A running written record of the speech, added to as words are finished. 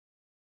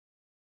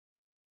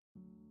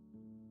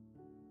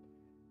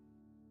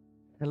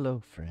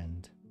Hello,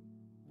 friend.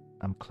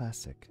 I'm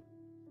Classic,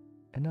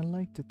 and I'd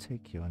like to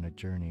take you on a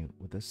journey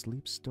with the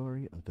sleep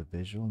story of the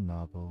visual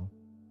novel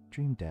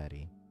Dream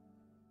Daddy,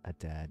 a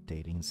dad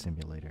dating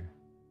simulator.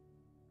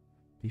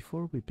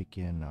 Before we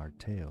begin our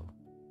tale,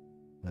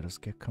 let us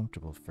get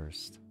comfortable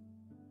first.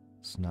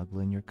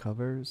 Snuggle in your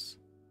covers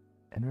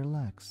and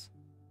relax.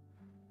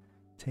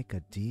 Take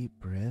a deep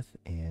breath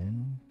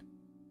in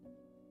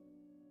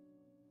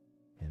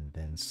and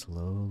then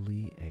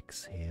slowly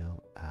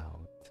exhale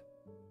out.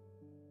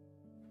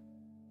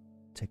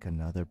 Take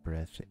another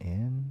breath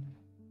in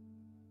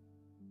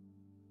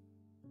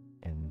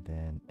and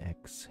then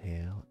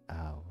exhale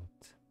out.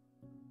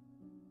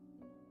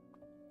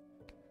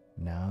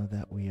 Now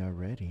that we are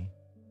ready,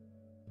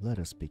 let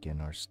us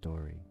begin our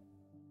story.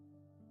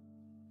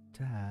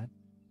 Dad?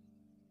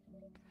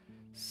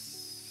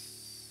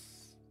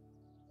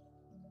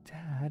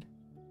 Dad,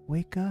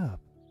 wake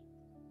up.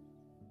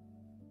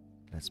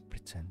 Let's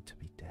pretend to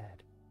be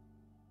dead.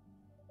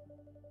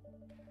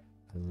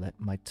 I let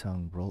my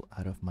tongue roll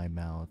out of my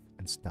mouth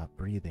and stop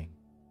breathing.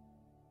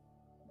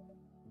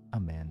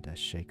 Amanda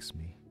shakes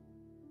me.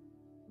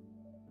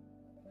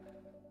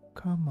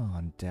 Come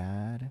on,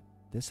 Dad.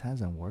 This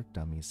hasn't worked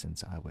on me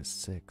since I was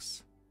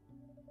 6.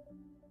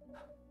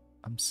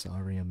 I'm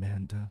sorry,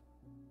 Amanda.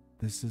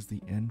 This is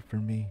the end for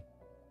me.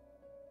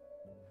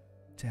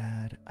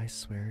 Dad, I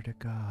swear to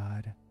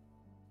God.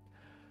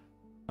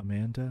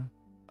 Amanda,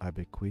 I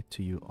bequeath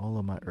to you all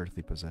of my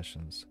earthly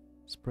possessions.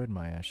 Spread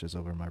my ashes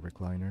over my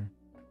recliner.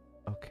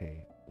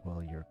 Okay,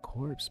 well, your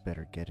corpse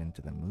better get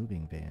into the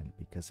moving van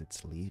because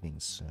it's leaving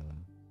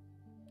soon.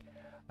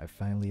 I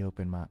finally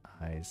open my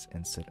eyes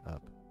and sit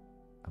up.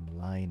 I'm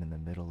lying in the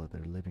middle of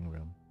their living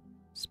room,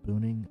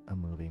 spooning a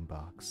moving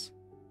box.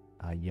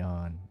 I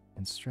yawn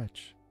and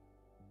stretch.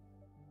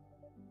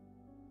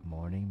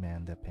 Morning,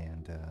 Manda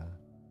Panda.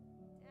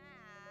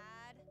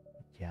 Dad.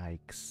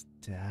 Yikes,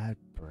 Dad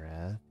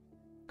breath.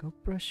 Go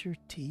brush your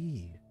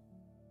teeth.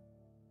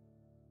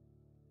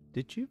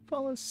 Did you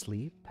fall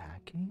asleep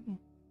packing?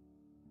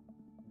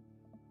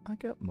 I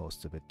got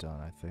most of it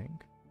done, I think.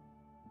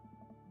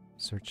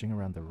 Searching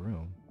around the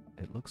room,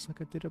 it looks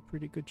like I did a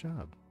pretty good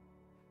job.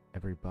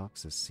 Every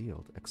box is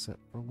sealed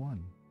except for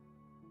one.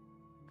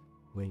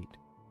 Wait,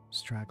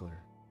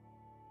 straggler.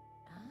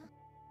 Huh?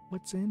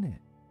 What's in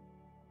it?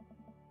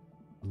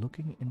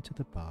 Looking into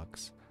the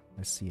box,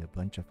 I see a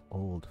bunch of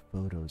old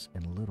photos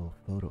in little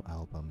photo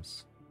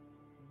albums.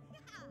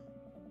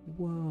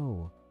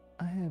 Whoa,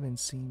 I haven't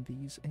seen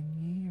these in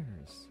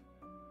years.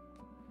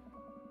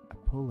 I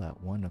pull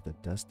out one of the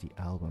dusty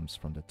albums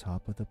from the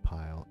top of the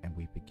pile and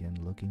we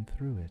begin looking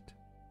through it.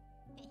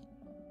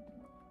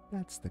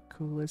 That's the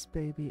coolest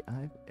baby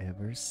I've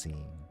ever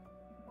seen.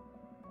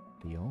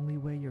 The only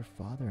way your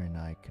father and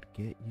I could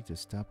get you to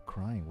stop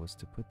crying was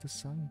to put the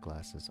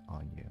sunglasses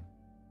on you.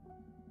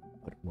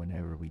 But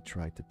whenever we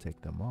tried to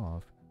take them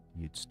off,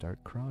 you'd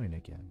start crying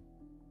again.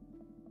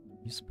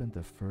 You spent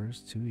the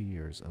first 2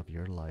 years of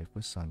your life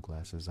with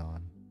sunglasses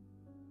on.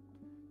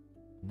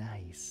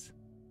 Nice.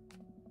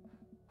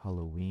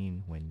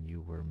 Halloween when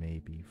you were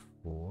maybe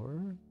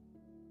 4?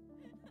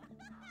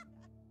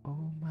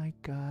 Oh my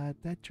god,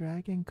 that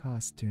dragon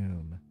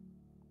costume.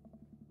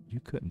 You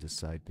couldn't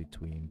decide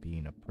between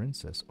being a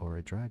princess or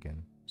a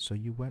dragon, so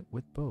you went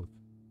with both.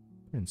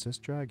 Princess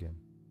Dragon.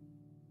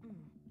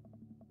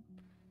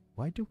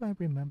 Why do I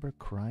remember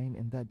crying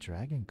in that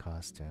dragon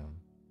costume?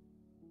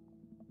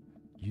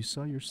 You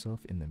saw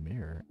yourself in the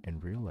mirror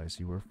and realized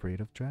you were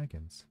afraid of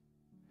dragons.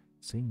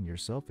 Seeing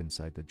yourself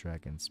inside the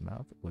dragon's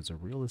mouth was a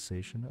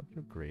realization of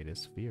your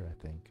greatest fear,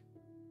 I think.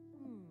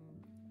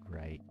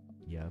 Right,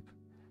 yup.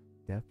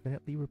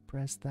 Definitely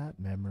repress that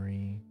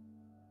memory.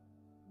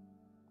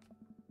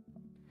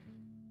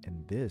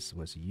 And this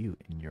was you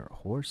in your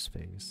horse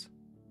face.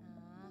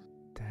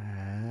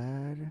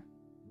 Dad?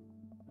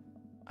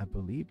 I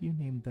believe you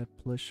named that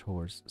plush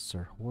horse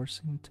Sir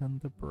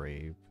Horsington the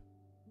Brave.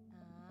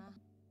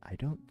 I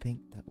don't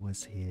think that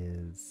was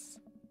his.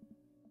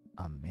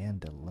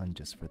 Amanda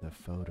lunges for the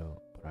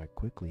photo, but I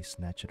quickly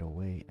snatch it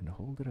away and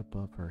hold it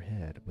above her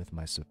head with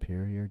my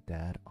superior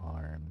dad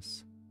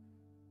arms.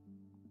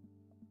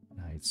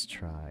 Nice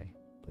try,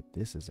 but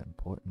this is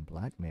important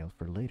blackmail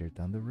for later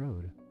down the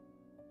road.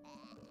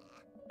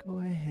 Go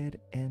ahead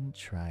and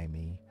try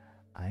me.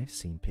 I've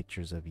seen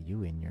pictures of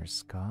you in your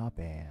ska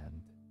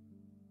band.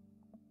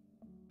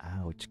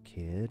 Ouch,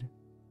 kid.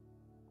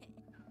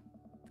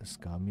 The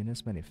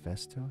Communist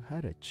Manifesto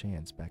had a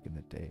chance back in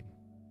the day.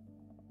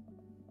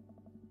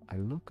 I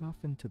look off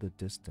into the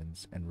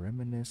distance and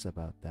reminisce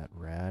about that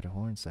rad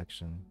horn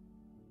section.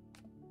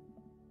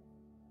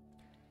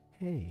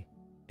 Hey,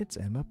 it's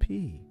Emma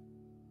P.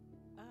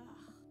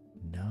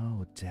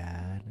 No,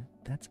 Dad,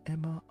 that's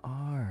Emma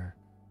R.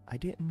 I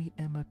didn't meet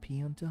Emma P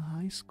until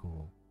high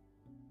school.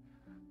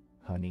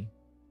 Honey,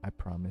 I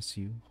promise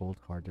you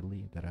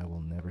wholeheartedly that I will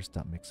never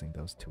stop mixing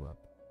those two up.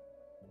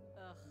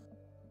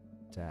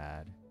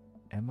 Dad,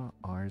 Emma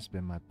R's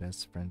been my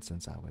best friend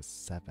since I was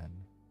 7.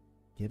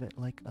 Give it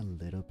like a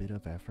little bit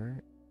of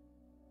effort.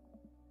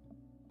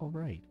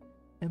 Alright,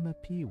 Emma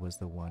P was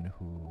the one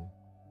who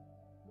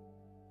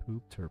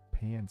pooped her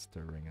pants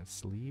during a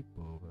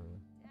sleepover.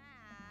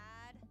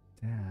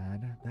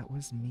 Dad, that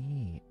was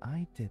me.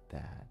 I did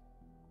that.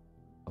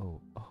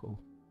 Oh.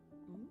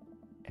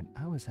 And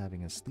I was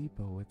having a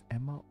sleepover with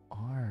Emma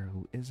R,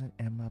 who isn't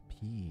Emma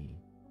P.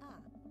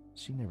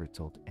 She never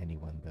told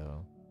anyone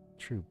though.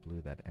 True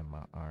blue, that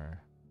Emma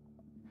R.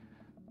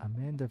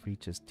 Amanda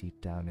reaches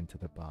deep down into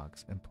the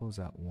box and pulls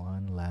out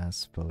one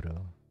last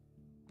photo.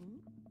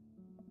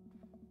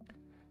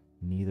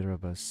 Neither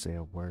of us say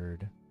a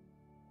word.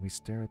 We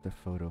stare at the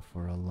photo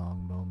for a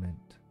long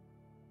moment.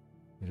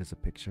 It is a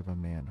picture of a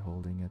man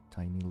holding a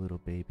tiny little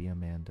baby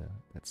Amanda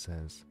that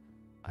says,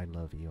 "I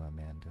love you,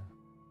 Amanda."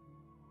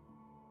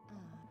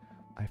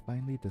 I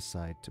finally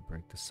decide to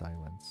break the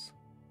silence.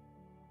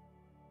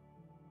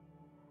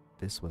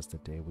 This was the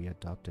day we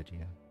adopted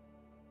you.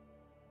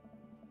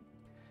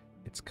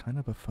 It's kind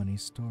of a funny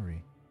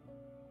story.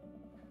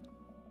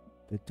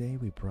 The day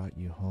we brought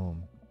you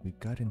home, we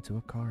got into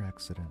a car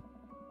accident.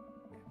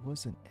 It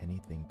wasn't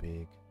anything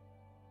big,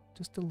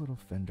 just a little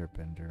fender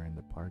bender in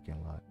the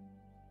parking lot.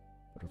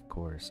 But of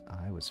course,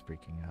 I was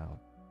freaking out,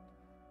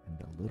 and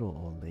the little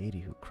old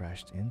lady who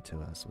crashed into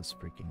us was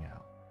freaking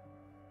out,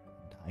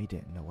 and I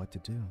didn't know what to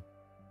do.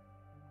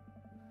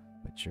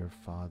 But your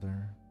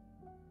father,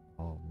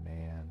 oh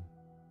man,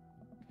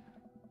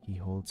 he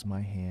holds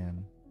my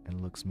hand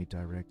and looks me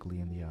directly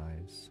in the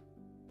eyes.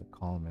 The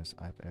calmest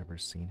I've ever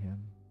seen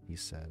him, he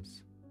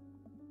says,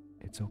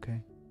 "It's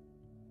okay.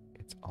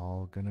 It's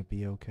all gonna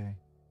be okay."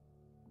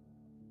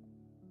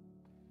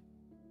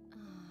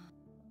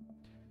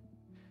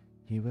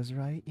 He was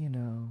right, you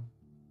know.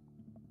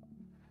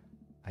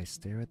 I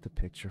stare at the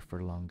picture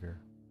for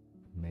longer,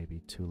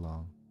 maybe too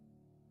long.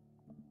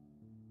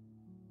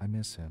 I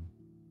miss him.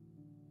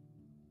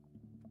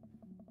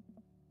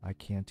 I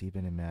can't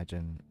even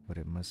imagine what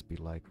it must be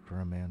like for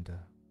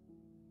Amanda.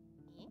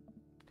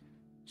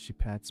 She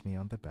pats me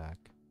on the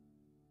back.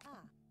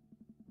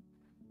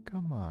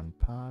 Come on,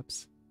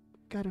 Pops.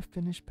 Gotta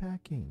finish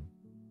packing.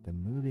 The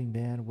moving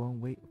van won't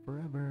wait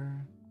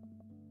forever.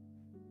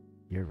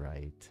 You're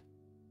right.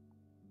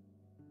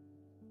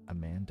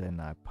 Amanda and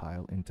I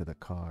pile into the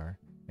car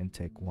and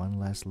take one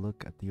last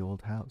look at the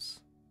old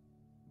house.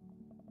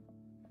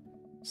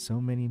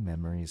 So many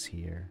memories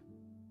here.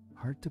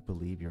 Hard to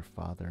believe your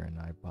father and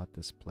I bought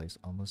this place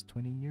almost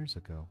 20 years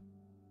ago.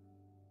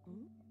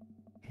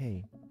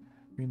 Hey,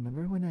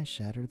 remember when I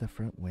shattered the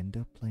front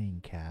window playing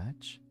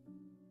catch?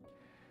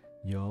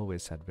 You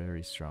always had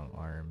very strong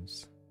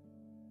arms.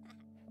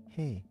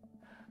 Hey,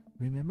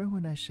 remember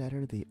when I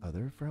shattered the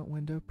other front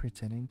window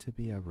pretending to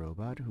be a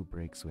robot who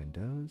breaks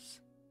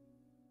windows?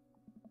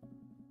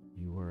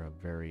 You were a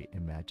very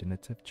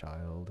imaginative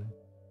child.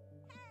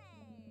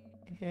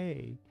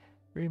 Hey,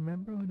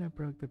 remember when I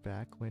broke the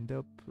back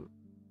window?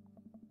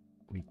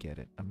 We get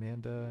it,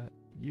 Amanda.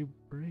 You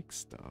break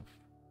stuff.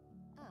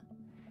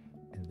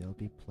 And there'll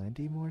be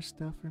plenty more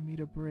stuff for me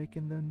to break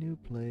in the new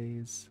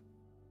place.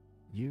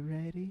 You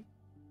ready?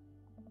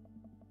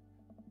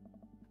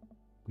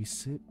 We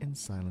sit in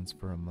silence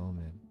for a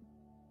moment.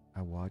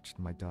 I watched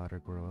my daughter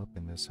grow up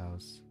in this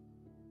house.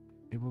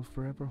 It will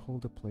forever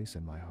hold a place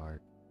in my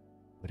heart,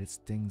 but it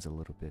stings a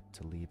little bit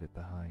to leave it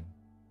behind.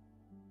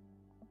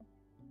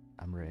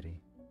 I'm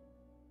ready.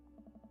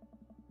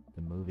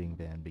 The moving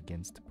van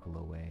begins to pull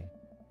away,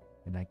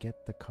 and I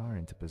get the car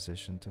into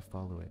position to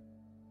follow it.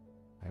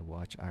 I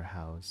watch our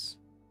house,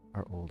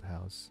 our old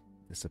house,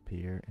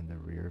 disappear in the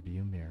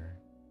rear-view mirror.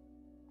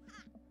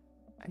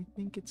 I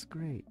think it's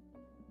great.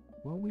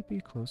 Won't we be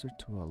closer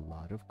to a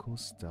lot of cool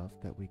stuff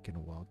that we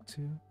can walk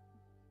to,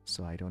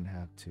 so I don't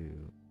have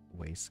to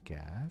waste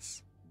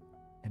gas?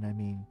 And I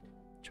mean,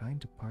 trying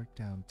to park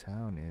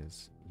downtown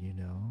is,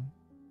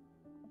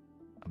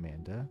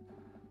 Amanda,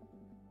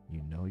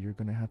 you know you're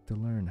gonna have to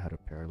learn how to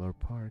parallel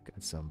park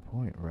at some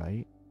point,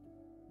 right?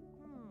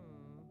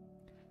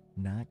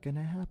 Not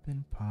gonna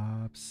happen,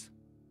 Pops.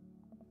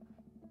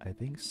 I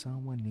think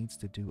someone needs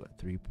to do a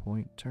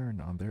 3-point turn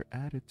on their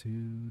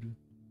attitude.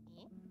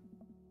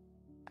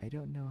 I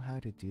don't know how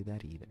to do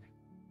that either.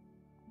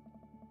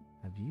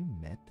 Have you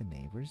met the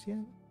neighbors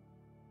yet?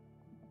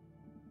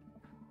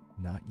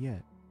 Not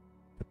yet,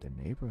 but the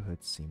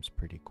neighborhood seems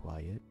pretty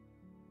quiet.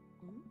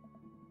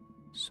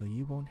 So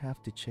you won't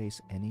have to chase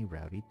any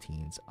rowdy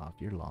teens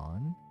off your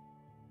lawn?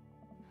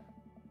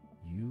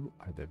 You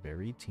are the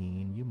very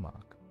teen you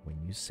mock when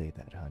you say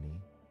that,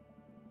 honey.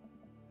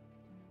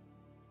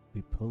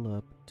 We pull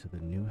up to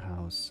the new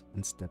house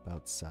and step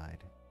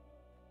outside.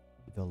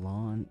 The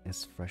lawn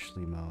is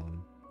freshly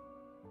mown,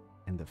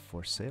 and the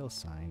for sale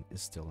sign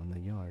is still in the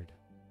yard.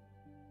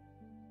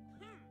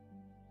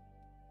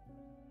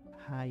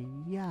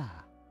 Hi-ya!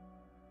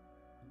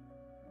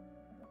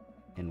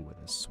 And with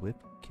a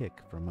swift kick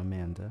from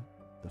Amanda,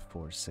 the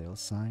for sale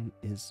sign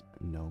is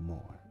no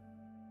more.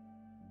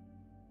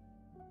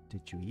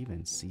 Did you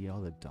even see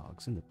all the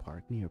dogs in the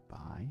park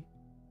nearby?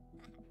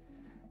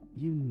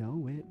 You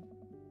know it.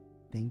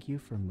 Thank you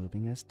for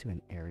moving us to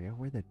an area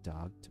where the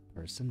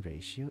dog-to-person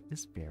ratio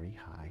is very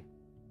high.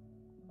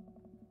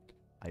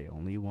 I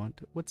only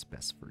want what's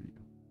best for you.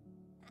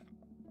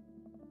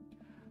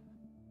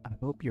 I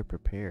hope you're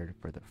prepared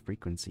for the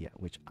frequency at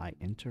which I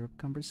interrupt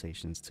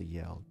conversations to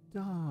yell,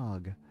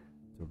 "Dog!"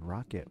 to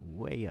rocket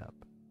way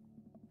up.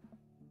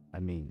 I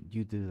mean,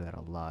 you do that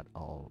a lot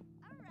all.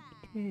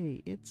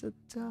 Hey, it's a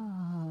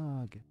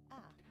dog!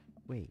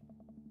 Wait,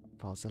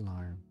 false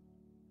alarm.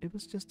 It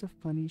was just a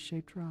funny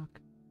shaped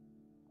rock.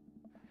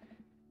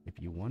 If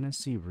you want to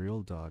see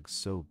real dogs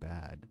so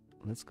bad,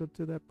 let's go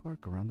to that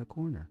park around the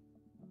corner.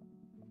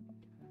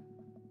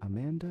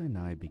 Amanda and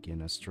I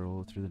begin a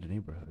stroll through the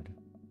neighborhood.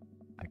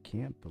 I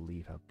can't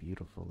believe how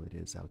beautiful it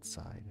is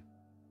outside.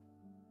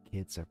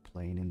 Kids are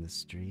playing in the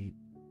street,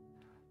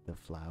 the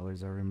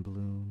flowers are in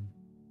bloom,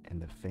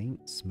 and the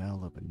faint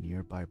smell of a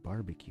nearby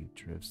barbecue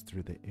drifts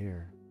through the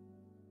air.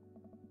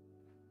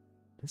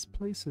 This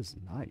place is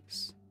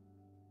nice.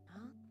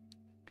 Huh?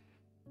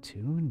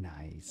 Too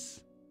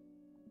nice.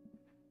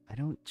 I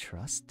don't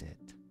trust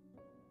it.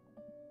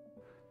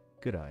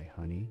 Good eye,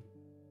 honey.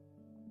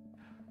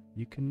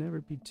 You can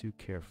never be too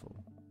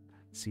careful.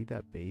 See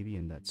that baby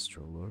in that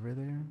stroller over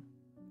there?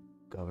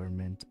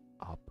 Government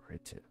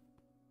operative.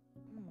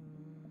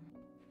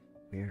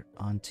 We're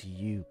on to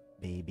you,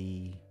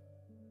 baby.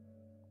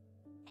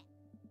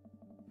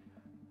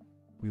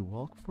 We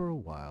walk for a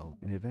while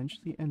and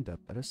eventually end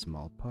up at a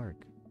small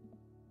park.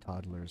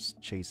 Toddlers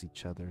chase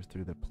each other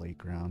through the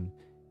playground,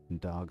 and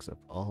dogs of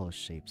all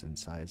shapes and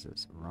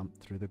sizes romp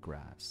through the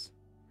grass.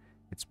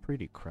 It's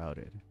pretty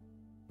crowded,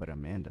 but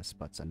Amanda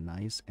spots a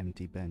nice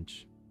empty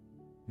bench.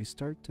 We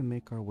start to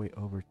make our way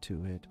over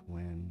to it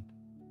when...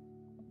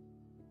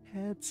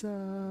 Heads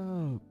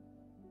up!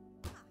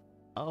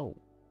 Oh!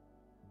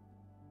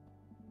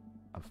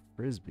 A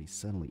frisbee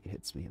suddenly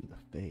hits me in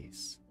the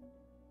face.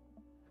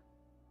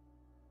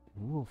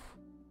 Woof.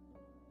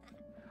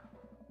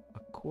 A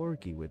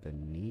corgi with a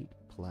neat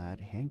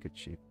plaid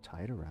handkerchief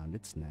tied around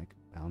its neck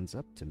bounds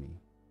up to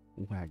me,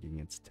 wagging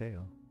its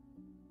tail.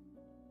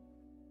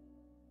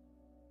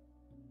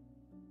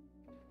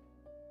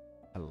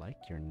 I like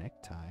your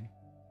necktie.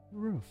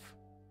 Roof.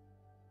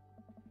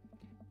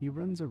 He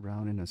runs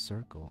around in a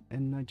circle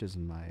and nudges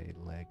my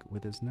leg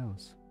with his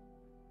nose.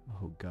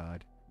 Oh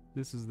God,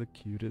 this is the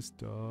cutest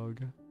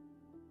dog.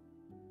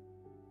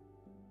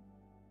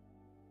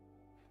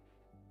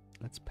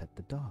 Let's pet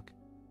the dog.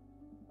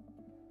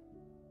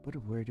 But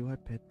where do I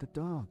pet the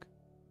dog?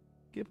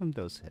 Give him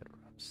those head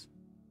rubs.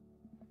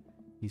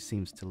 He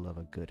seems to love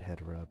a good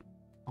head rub.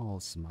 All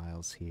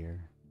smiles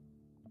here.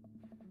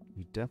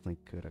 You definitely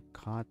could have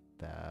caught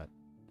that.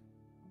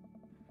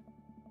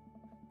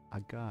 A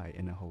guy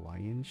in a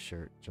Hawaiian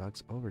shirt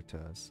jogs over to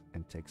us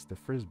and takes the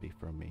frisbee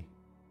from me.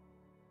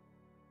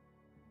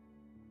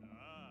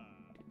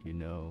 You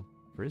know,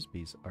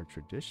 frisbees are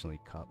traditionally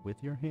caught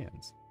with your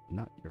hands,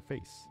 not your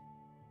face.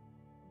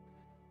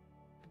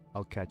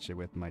 I'll catch it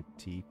with my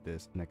teeth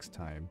this next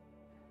time.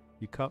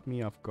 You caught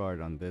me off guard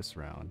on this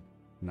round.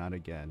 Not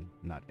again,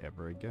 not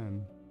ever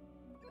again.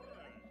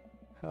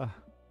 Ha,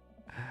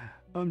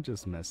 I'm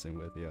just messing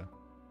with you.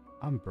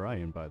 I'm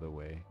Brian, by the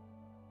way.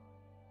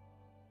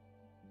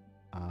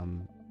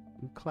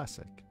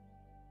 Classic.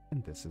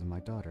 And this is my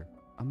daughter,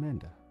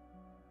 Amanda.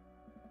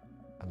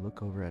 I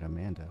look over at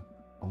Amanda,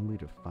 only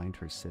to find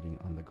her sitting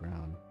on the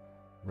ground,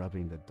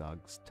 rubbing the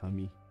dog's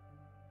tummy.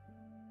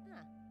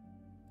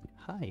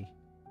 Hi.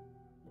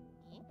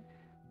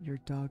 Your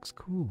dog's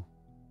cool.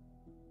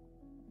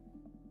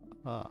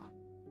 Ah,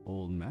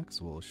 old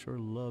Maxwell sure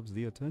loves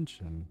the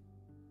attention.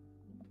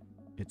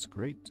 It's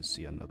great to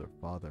see another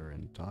father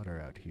and daughter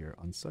out here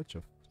on such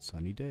a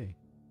sunny day.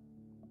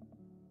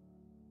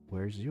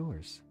 Where's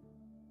yours?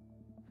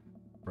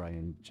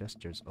 Brian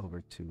gestures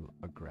over to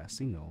a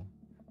grassy knoll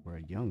where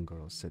a young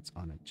girl sits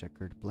on a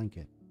checkered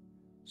blanket.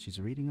 She's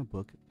reading a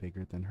book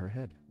bigger than her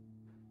head.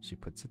 She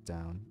puts it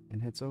down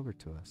and heads over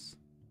to us.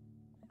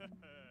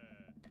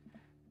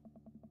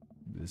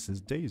 This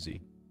is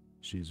Daisy.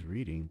 She's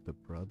reading The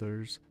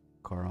Brothers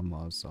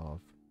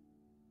Karamazov.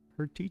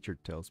 Her teacher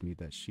tells me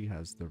that she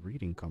has the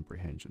reading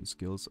comprehension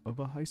skills of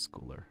a high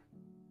schooler.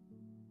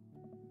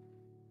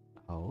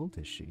 How old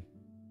is she?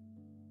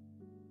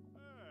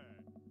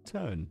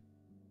 10.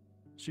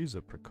 She's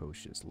a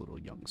precocious little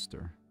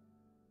youngster.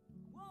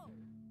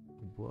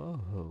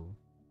 Whoa.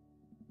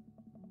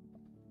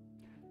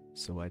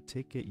 So I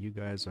take it you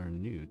guys are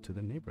new to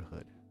the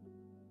neighborhood.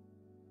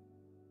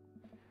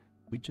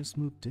 We just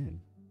moved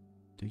in.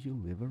 Do you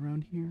live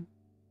around here?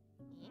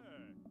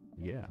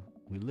 Yeah,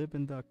 we live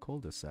in that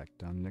cul-de-sac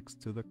down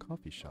next to the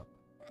coffee shop.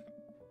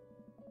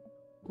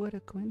 What a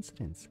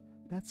coincidence.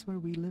 That's where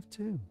we live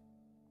too.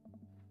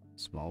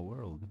 Small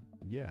world.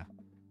 Yeah,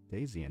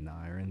 Daisy and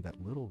I are in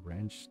that little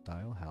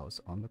ranch-style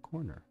house on the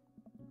corner.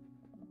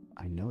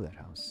 I know that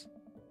house.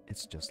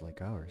 It's just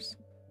like ours,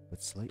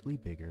 but slightly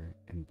bigger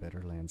and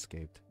better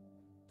landscaped.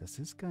 Does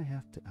this guy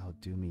have to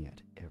outdo me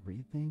at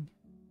everything?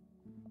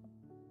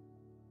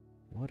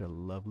 What a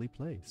lovely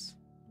place.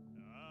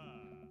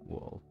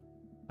 Well,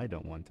 I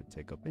don't want to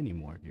take up any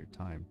more of your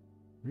time.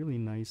 Really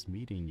nice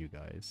meeting you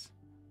guys.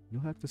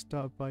 You'll have to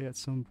stop by at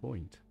some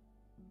point.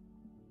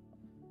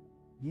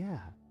 Yeah,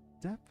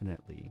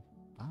 definitely.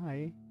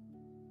 Bye.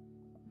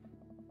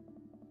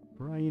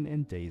 Brian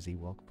and Daisy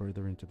walk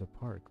further into the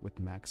park with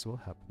Maxwell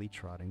happily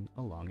trotting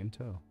along in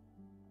tow.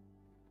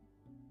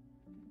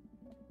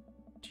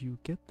 Do you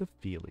get the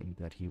feeling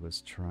that he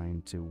was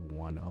trying to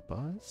one-up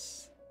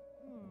us?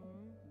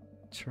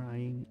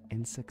 Trying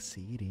and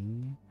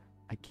succeeding.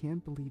 I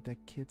can't believe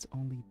that kid's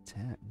only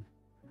 10.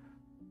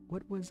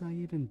 What was I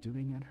even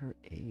doing at her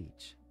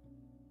age?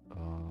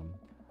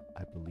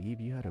 I believe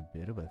you had a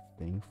bit of a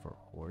thing for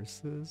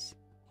horses?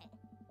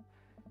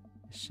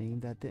 Shame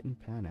that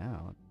didn't pan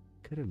out.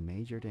 Could have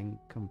majored in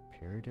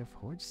comparative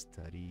horse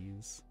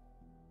studies.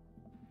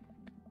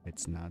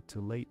 It's not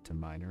too late to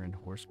minor in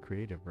horse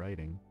creative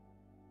writing.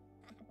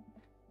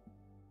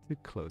 Too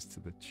close to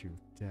the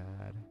truth,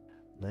 Dad.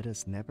 Let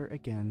us never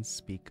again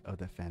speak of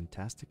the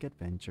fantastic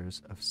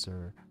adventures of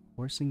Sir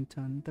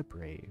Horsington the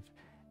Brave,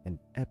 an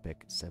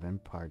epic 7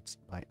 parts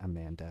by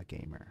Amanda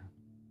Gaymer.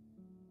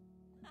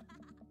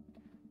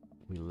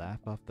 We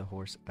laugh off the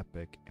horse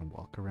epic and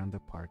walk around the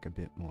park a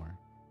bit more,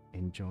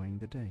 enjoying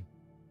the day.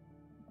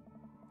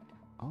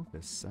 All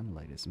this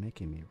sunlight is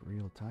making me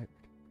real tired.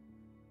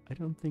 I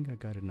don't think I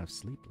got enough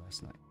sleep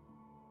last night.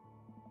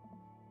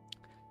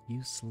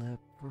 You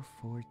slept for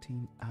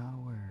 14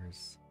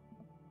 hours.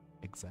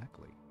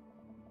 Exactly.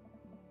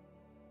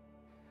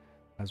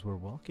 As we're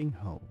walking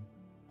home,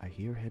 I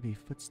hear heavy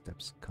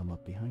footsteps come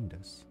up behind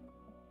us.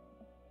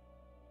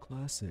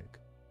 Classic.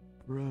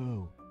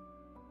 Bro.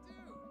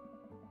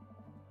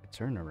 I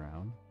turn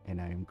around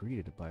and I am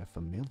greeted by a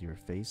familiar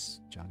face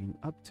jogging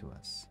up to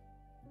us.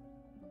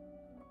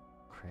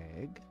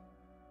 Craig?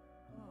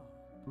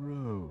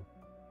 Bro.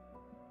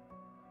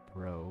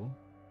 Bro?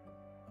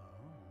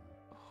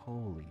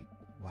 Holy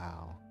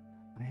wow.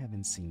 I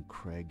haven't seen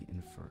Craig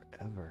in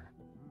forever.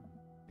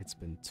 It's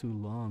been too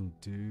long,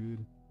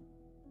 dude.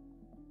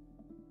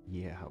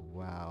 Yeah,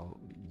 wow.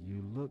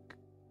 You look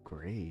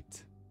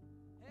great.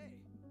 Hey.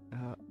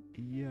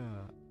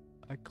 Yeah.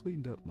 I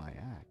cleaned up my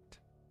act.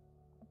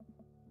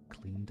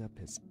 Cleaned up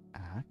his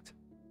act?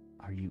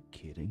 Are you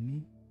kidding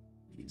me?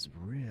 He's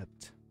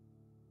ripped.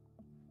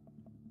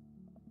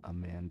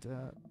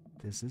 Amanda,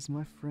 this is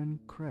my friend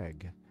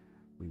Craig.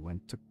 We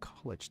went to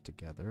college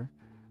together.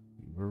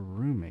 We were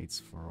roommates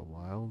for a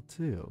while,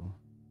 too.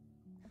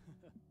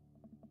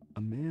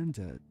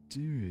 Amanda,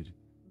 dude,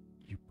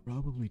 you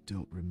probably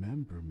don't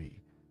remember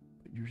me,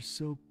 but you're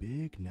so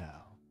big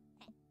now.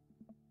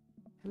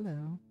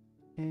 Hello,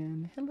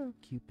 and hello,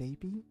 cute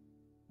baby.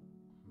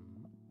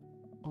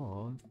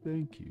 Aw,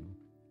 thank you.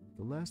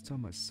 The last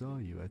time I saw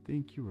you, I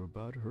think you were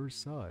about her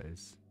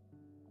size.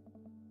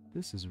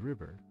 This is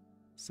River.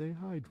 Say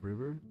hi,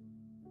 River.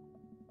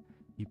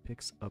 He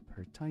picks up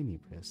her tiny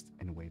wrist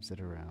and waves it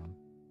around.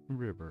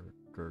 River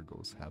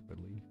gurgles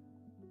happily.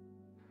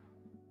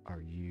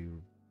 Are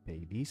you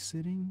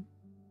babysitting?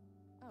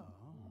 Oh.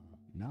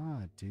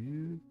 Nah,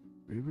 dude.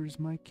 River's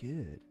my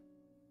kid.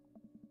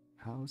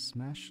 How's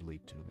Smashley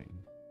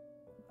doing?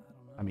 I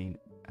don't know. I mean,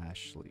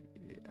 Ashley.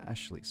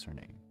 Ashley's her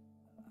name.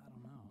 I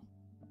don't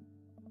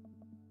know.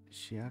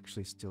 She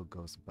actually still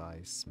goes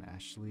by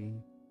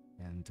Smashley,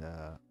 and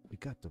we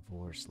got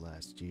divorced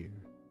last year.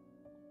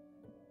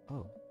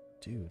 Oh,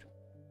 dude,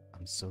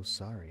 I'm so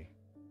sorry.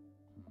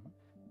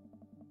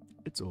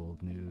 It's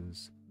old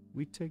news.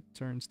 We take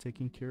turns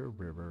taking care of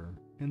River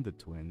and the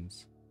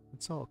twins.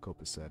 It's all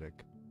copacetic.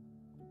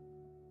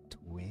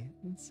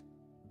 Twins?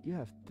 You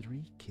have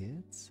 3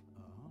 kids?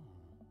 Oh.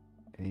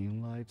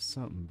 Ain't life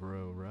something,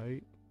 bro,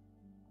 right?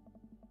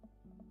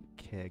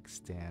 Keg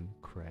Stan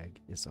Craig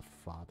is a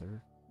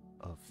father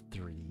of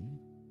 3?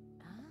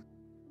 Huh?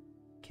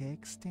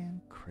 Keg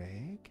Stan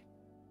Craig?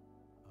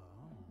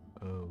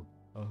 Oh.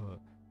 Oh,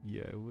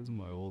 yeah, it was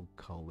my old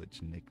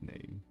college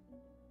nickname.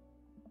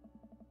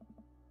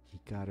 He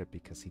got it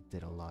because he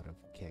did a lot of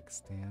keg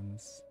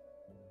stands.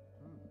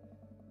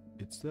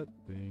 It's that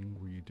thing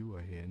where you do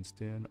a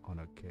handstand on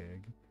a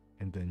keg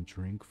and then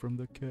drink from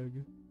the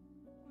keg.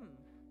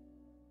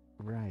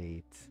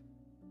 Right.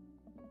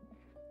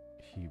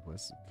 He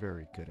was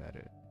very good at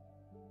it.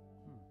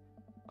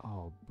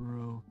 Oh,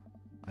 bro,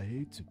 I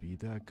hate to be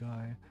that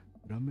guy,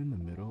 but I'm in the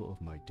middle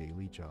of my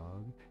daily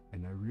jog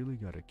and I really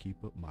gotta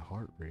keep up my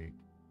heart rate.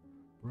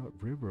 Brought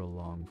River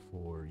along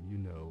for,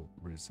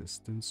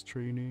 resistance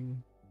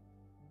training.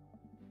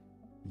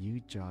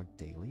 You jog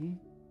daily?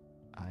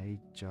 I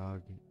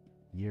jog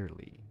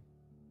yearly.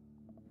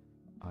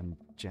 On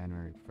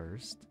January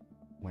 1st,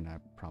 when I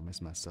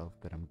promise myself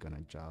that I'm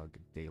gonna jog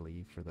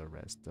daily for the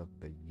rest of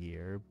the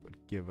year, but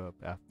give up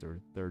after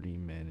 30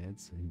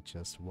 minutes and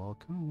just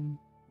walk home.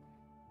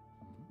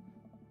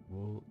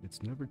 Well,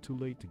 it's never too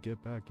late to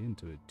get back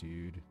into it,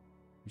 dude.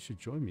 You should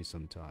join me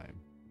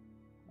sometime.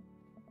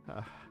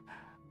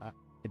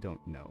 I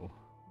don't know.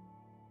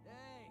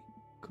 Hey.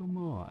 Come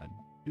on,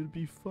 it'll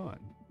be fun.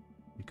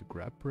 We could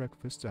grab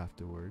breakfast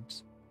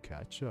afterwards,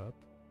 catch up.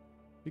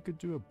 We could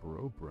do a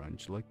bro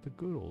brunch like the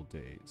good old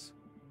days.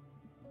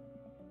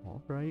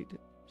 Alright,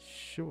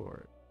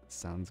 sure,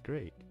 sounds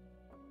great.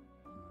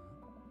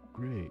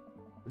 Great,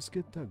 let's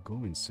get that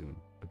going soon.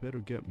 I better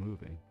get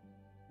moving.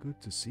 Good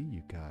to see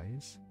you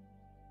guys.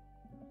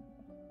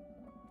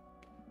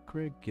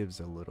 Craig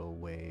gives a little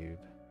wave,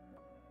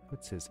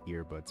 puts his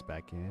earbuds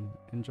back in,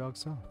 and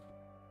jogs off.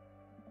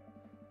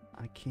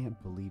 I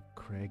can't believe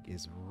Craig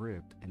is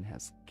ripped and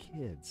has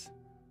kids.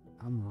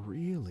 I'm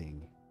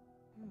reeling.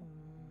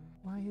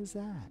 Why is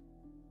that?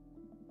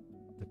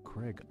 The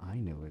Craig I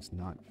know is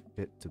not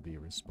fit to be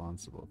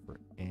responsible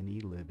for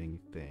any living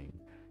thing,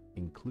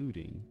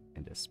 including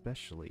and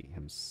especially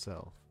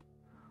himself.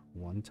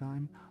 One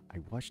time, I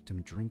watched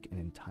him drink an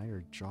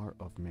entire jar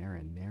of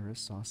marinara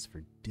sauce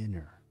for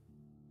dinner.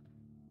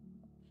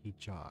 He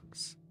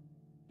jogs.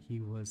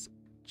 He was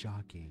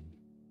jogging.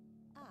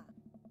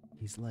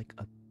 He's like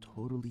a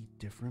totally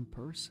different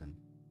person.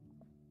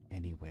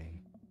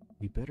 Anyway,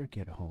 we better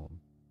get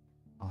home.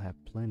 I'll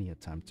have plenty of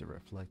time to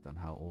reflect on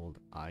how old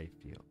I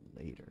feel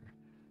later.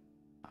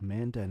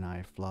 Amanda and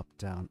I flop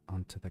down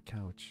onto the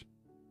couch.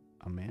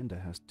 Amanda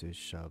has to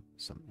shove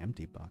some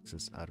empty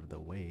boxes out of the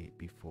way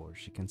before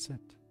she can sit.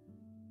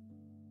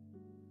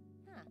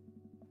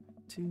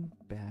 Too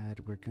bad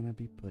we're gonna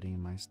be putting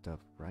my stuff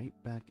right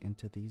back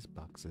into these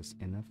boxes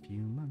in a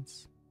few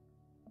months.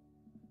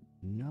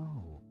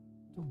 No,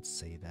 don't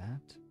say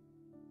that.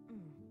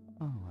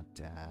 Oh,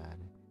 Dad,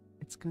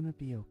 it's gonna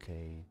be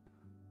okay.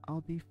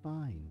 I'll be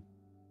fine.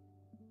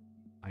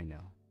 I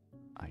know.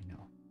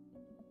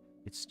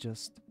 It's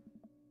just,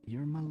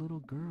 you're my little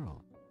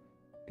girl.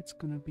 It's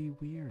gonna be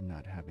weird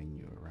not having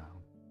you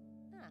around.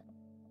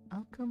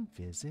 I'll come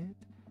visit,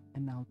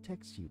 and I'll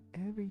text you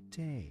every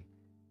day,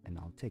 and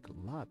I'll take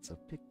lots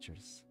of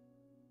pictures.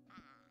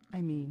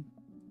 I mean,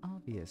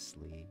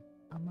 obviously,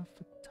 I'm a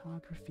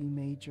photography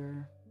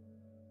major.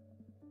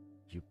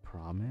 You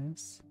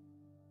promise?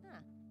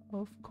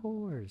 Of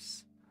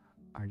course.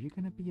 Are you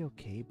gonna be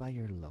okay by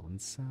your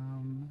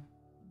lonesome?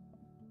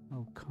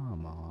 Oh,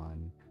 come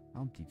on.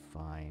 I'll be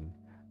fine.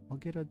 I'll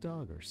get a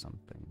dog or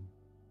something.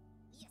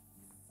 Yes.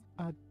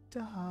 A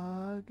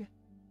dog?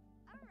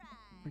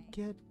 Alright.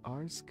 Forget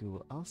our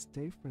school. I'll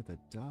stay for the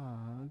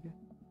dog.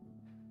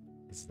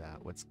 Is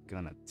that what's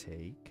gonna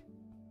take?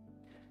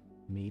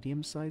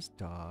 Medium-sized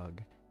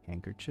dog,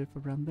 handkerchief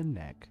around the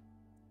neck.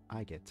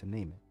 I get to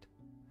name it.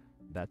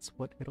 That's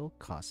what it'll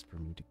cost for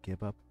me to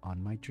give up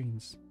on my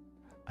dreams.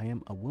 I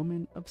am a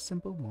woman of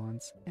simple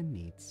wants and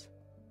needs.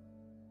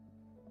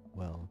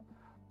 Well,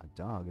 a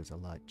dog is a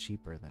lot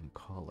cheaper than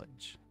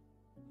college.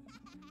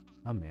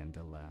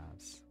 Amanda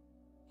laughs.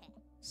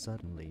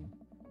 Suddenly,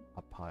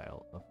 a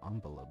pile of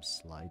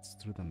envelopes slides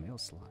through the mail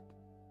slot.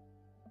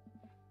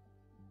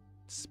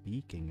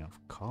 Speaking of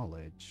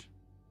college,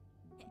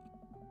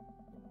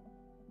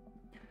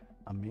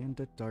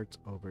 Amanda darts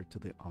over to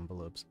the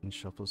envelopes and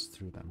shuffles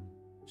through them.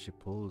 She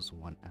pulls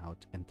one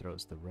out and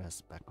throws the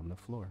rest back on the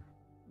floor.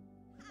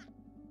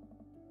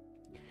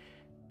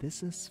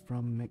 This is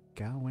from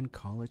McGowan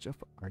College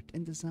of Art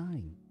and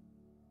Design.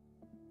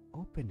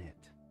 Open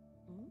it.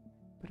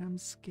 But I'm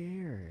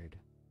scared.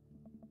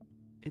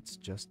 It's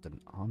just an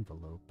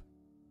envelope.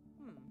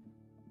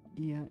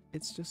 Yeah,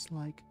 it's just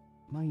like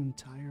my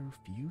entire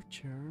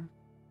future.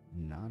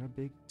 Not a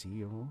big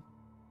deal.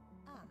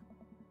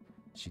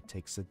 She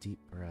takes a deep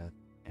breath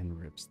and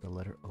rips the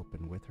letter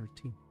open with her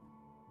teeth.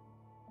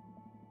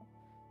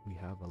 We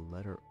have a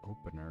letter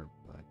opener,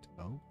 but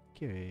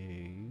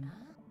okay.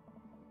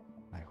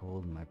 I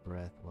hold my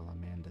breath while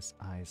Amanda's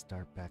eyes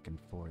dart back and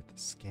forth,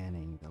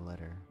 scanning the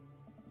letter.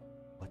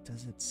 What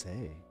does it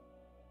say?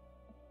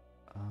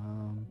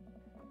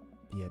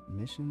 The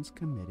admissions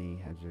committee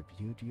has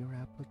reviewed your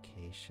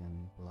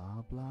application,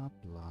 blah, blah,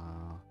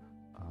 blah.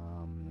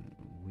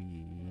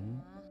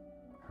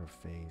 Her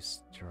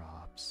face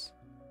drops.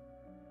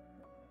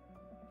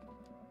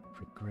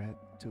 Regret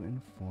to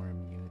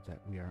inform you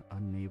that we are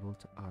unable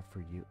to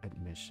offer you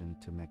admission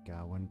to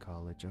McGowan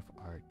College of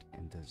Art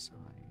and Design.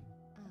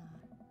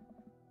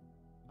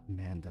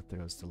 Amanda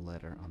throws the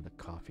letter on the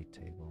coffee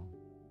table.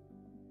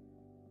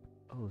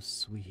 Oh,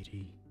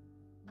 sweetie.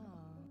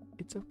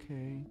 It's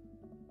okay.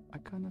 I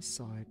kinda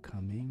saw it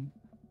coming.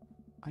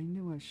 I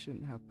knew I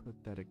shouldn't have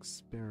put that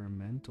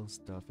experimental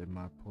stuff in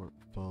my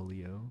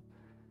portfolio.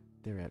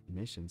 Their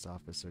admissions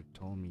officer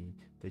told me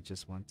they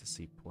just want to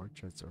see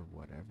portraits or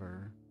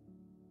whatever.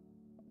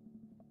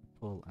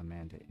 Pull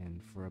Amanda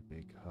in for a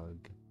big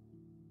hug.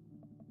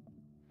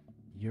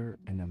 You're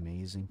an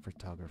amazing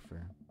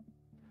photographer.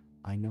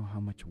 I know how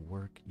much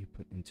work you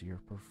put into your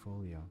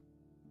portfolio.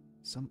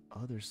 Some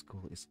other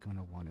school is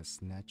gonna want to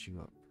snatch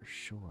you up for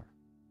sure.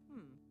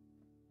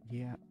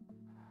 Yeah,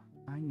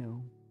 I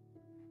know.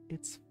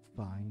 It's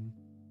fine.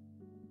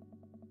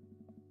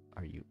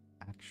 Are you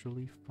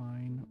actually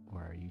fine,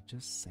 or are you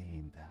just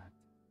saying that?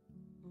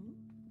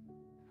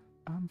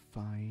 I'm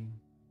fine.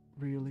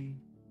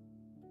 Really?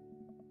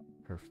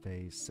 Her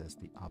face says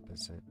the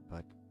opposite,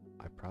 but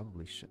I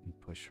probably shouldn't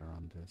push her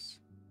on this.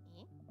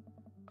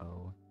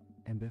 Oh,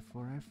 and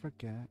before I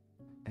forget,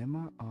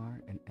 Emma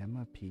R and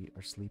Emma P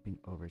are sleeping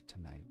over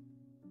tonight.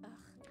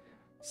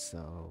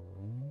 So,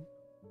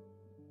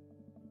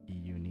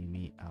 you need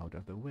me out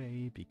of the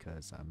way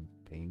because I'm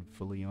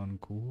painfully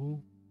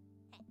uncool?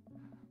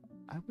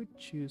 I would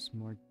choose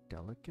more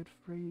delicate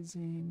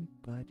phrasing,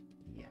 but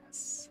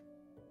yes.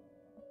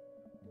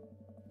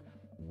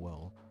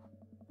 Well,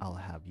 I'll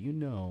have you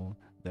know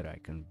that I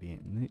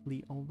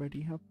conveniently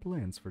already have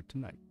plans for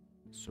tonight,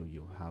 so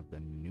you'll have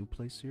the new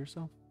place to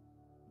yourself.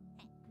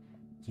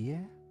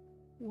 Yeah?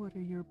 What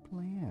are your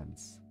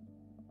plans?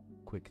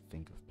 Quick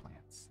think of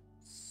plans.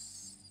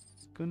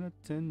 Gonna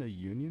attend a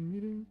union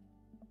meeting?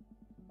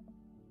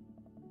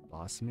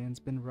 Boss man's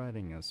been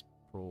riding us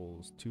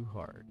proles too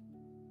hard.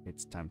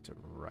 It's time to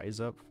rise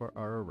up for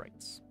our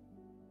rights.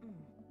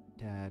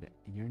 Dad,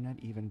 you're not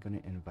even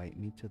gonna invite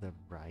me to the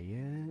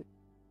riot?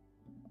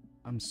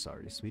 I'm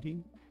sorry,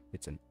 sweetie.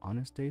 It's an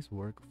honest day's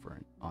work for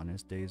an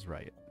honest day's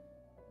riot.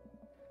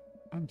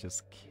 I'm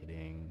just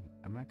kidding.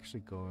 I'm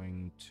actually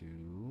going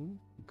to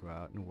go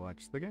out and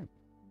watch the game.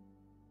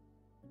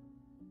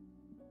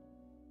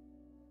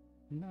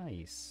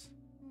 Nice.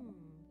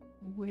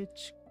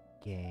 Which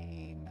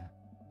game?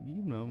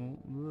 You know,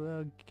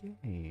 the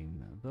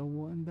game. The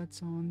one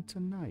that's on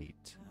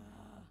tonight.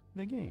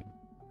 The game.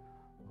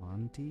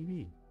 On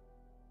TV.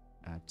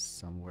 At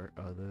somewhere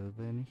other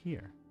than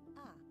here.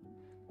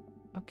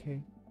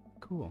 Okay,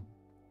 cool.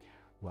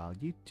 While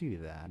you do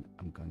that,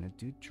 I'm gonna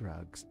do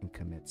drugs and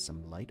commit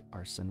some light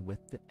arson with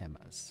the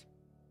Emmas.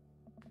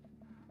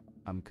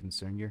 I'm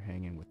concerned you're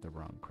hanging with the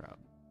wrong crowd.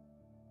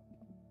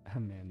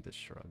 Amanda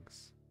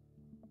shrugs.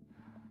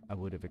 I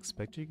would have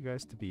expected you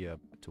guys to be up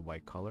to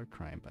white-collar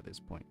crime by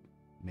this point.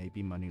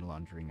 Maybe money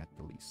laundering at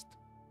the least.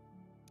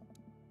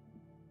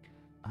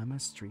 I'm a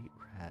street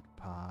rat,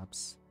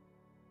 Pops.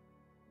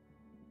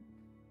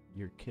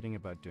 You're kidding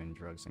about doing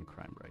drugs and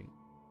crime, right?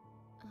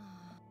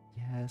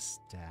 Yes,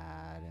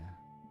 Dad.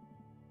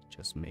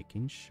 Just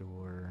making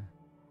sure.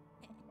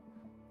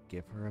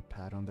 Give her a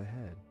pat on the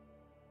head.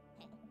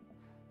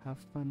 Have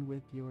fun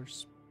with your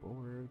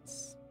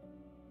sports.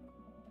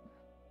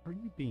 Are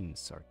you being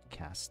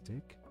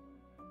sarcastic?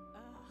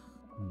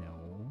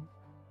 No.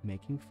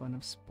 Making fun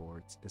of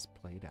sports is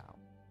played out.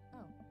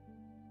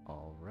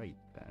 Alright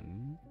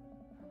then.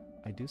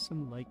 I do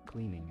some light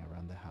cleaning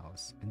around the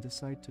house and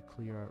decide to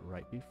clear out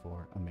right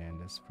before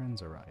Amanda's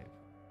friends arrive.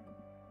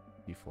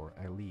 Before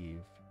I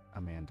leave,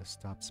 Amanda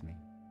stops me.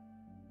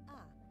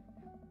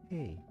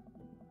 Hey,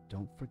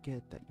 don't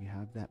forget that you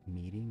have that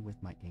meeting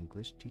with my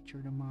English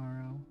teacher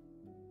tomorrow.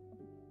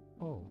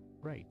 Oh,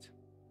 right,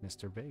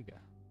 Mr. Vega.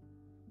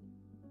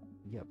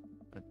 Yep,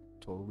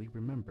 totally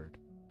remembered.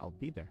 I'll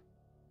be there.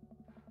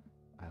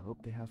 I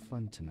hope they have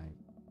fun tonight.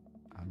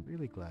 I'm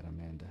really glad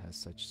Amanda has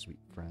such sweet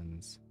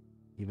friends,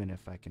 even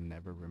if I can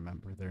never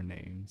remember their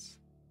names.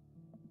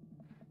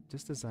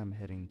 Just as I'm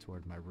heading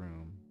toward my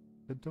room,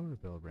 the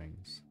doorbell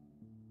rings.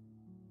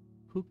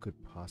 Who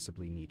could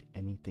possibly need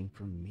anything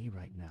from me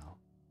right now?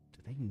 Do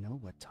they know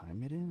what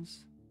time it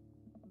is?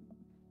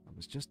 I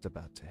was just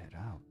about to head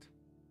out.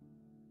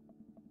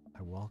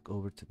 I walk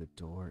over to the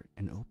door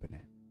and open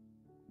it.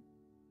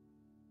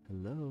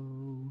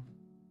 Hello?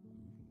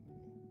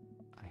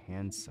 A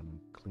handsome,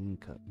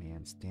 clean-cut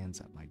man stands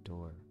at my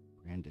door,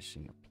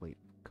 brandishing a plate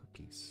of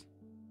cookies.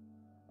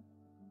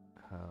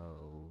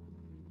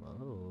 Hello?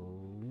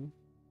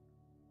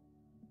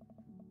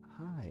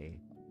 Hi.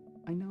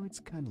 I know it's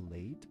kind of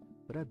late,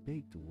 but I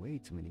baked way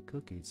too many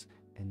cookies,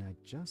 and I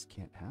just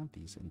can't have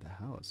these in the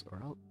house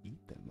or I'll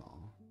eat them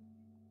all.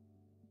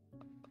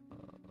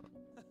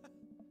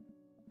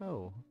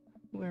 Oh,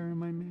 where are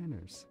my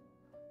manners?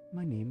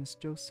 My name is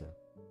Joseph.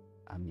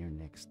 I'm your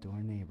next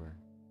door neighbor.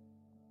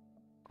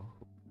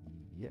 Oh,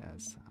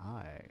 yes,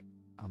 hi.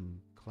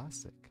 I'm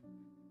Classic.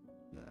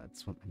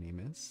 That's what my name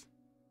is.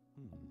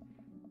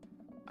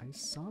 I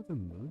saw the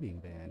moving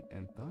van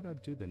and thought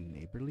I'd do the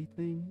neighborly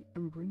thing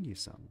and bring you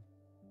some.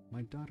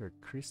 My daughter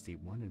Christy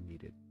wanted me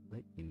to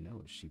let you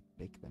know she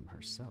baked them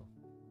herself.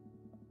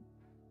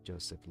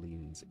 Joseph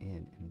leans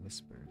in and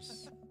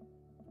whispers,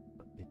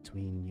 but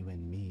between you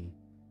and me,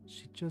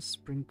 she just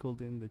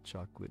sprinkled in the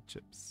chocolate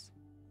chips.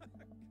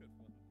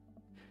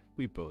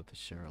 We both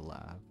share a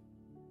laugh.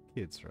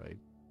 Kids, right?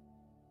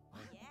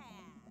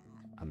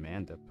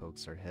 Amanda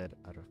pokes her head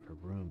out of her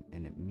room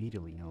and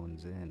immediately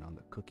hones in on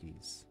the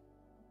cookies.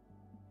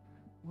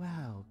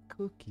 Wow,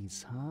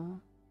 cookies, huh?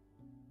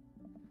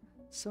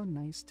 So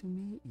nice to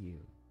meet you.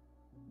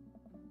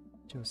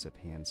 Joseph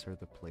hands her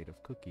the plate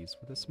of cookies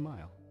with a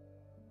smile.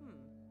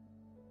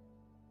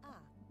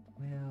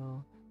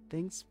 Well,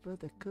 thanks for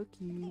the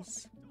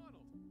cookies.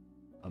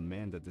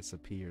 Amanda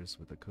disappears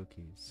with the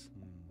cookies.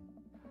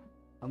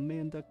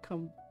 Amanda,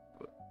 come...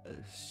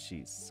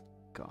 she's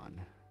gone.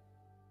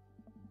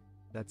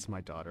 That's my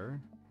daughter.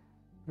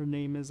 Her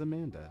name is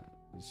Amanda.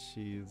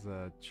 She's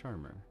a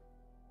charmer.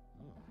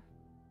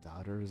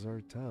 Daughters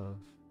are tough.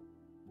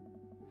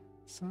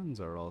 Sons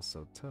are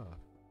also tough.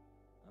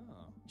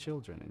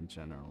 Children in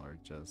general are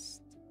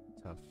just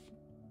tough.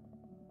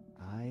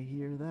 I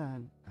hear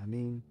that. I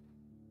mean,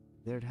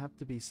 there'd have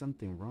to be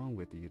something wrong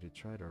with you to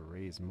try to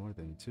raise more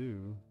than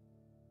two.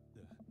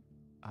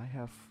 I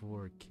have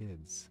 4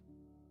 kids.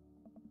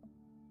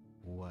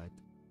 What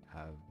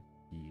have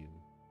you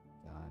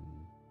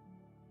done?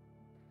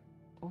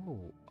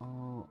 Oh,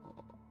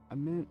 I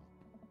meant,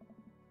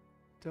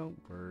 don't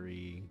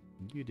worry,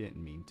 you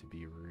didn't mean to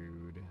be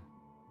rude.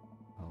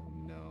 Oh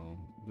no,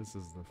 this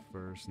is the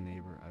first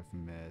neighbor I've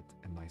met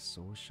and my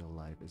social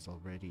life is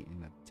already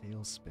in a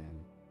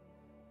tailspin.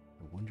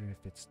 I wonder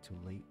if it's too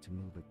late to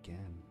move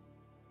again.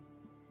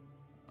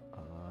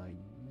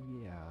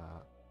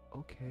 Yeah,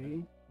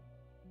 okay.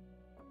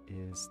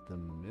 Is the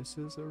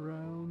missus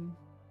around?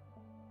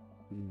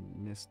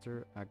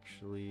 Mr.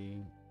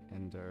 actually,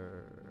 and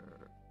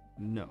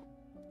no,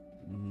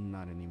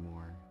 not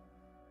anymore.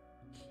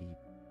 He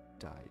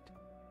died.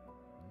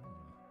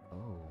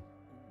 Oh,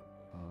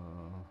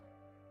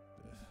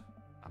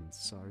 I'm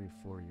sorry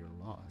for your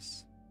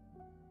loss.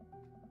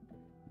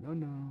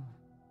 No,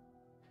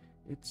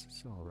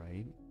 it's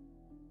alright.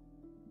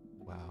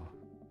 Wow,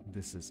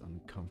 this is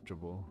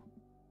uncomfortable.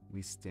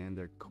 We stand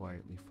there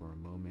quietly for a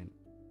moment,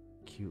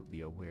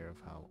 acutely aware of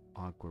how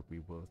awkward we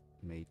both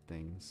made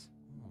things.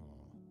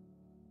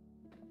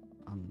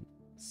 I'm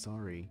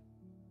sorry.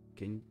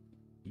 Can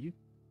you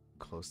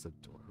close the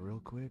door real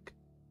quick?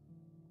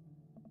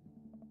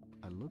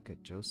 I look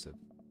at Joseph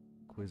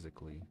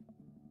quizzically,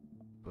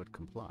 but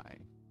comply.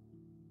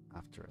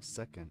 After a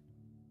second,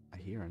 I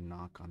hear a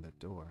knock on the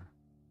door.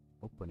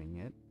 Opening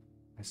it,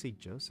 I see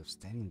Joseph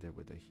standing there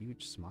with a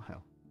huge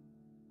smile.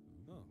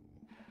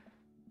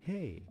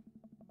 Hey,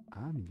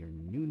 I'm your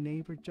new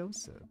neighbor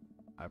Joseph.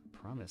 I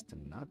promise to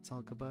not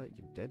talk about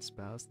your dead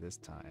spouse this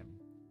time.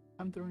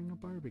 I'm throwing a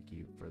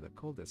barbecue for the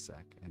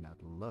cul-de-sac and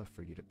I'd love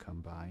for you to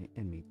come by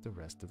and meet the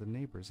rest of the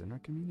neighbors in our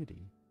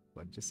community.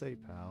 What'd you say,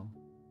 pal?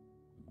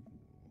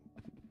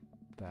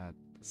 That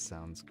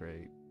sounds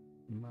great.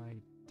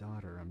 My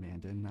daughter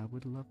Amanda and I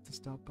would love to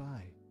stop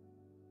by.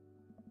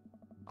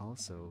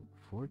 Also,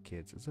 4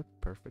 kids is a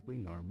perfectly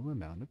normal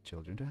amount of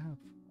children to have.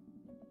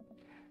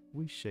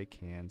 We shake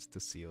hands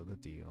to seal the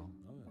deal.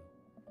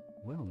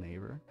 Well,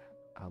 neighbor,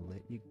 I'll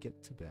let you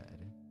get to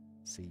bed.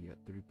 See you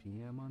at 3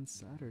 p.m. on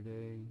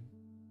Saturday.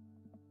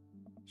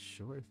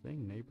 Sure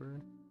thing,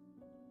 neighbor.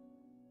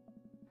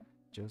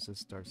 Joseph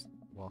starts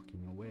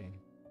walking away,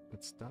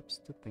 but stops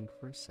to think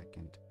for a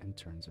second and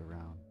turns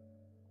around.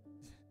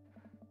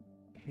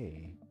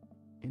 Hey,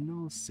 in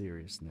all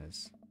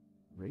seriousness,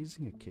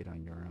 raising a kid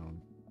on your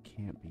own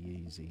can't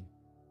be easy.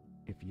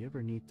 If you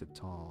ever need to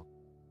talk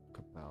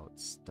about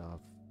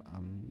stuff,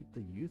 I'm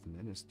the youth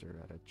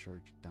minister at a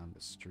church down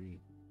the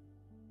street.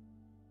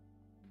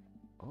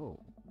 Oh,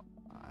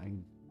 I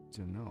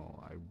don't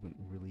know. I wouldn't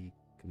really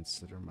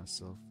consider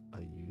myself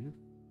a youth.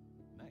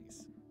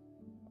 Nice.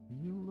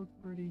 You look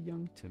pretty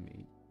young to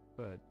me,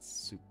 but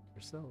suit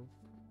yourself.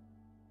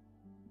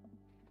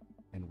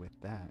 And with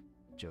that,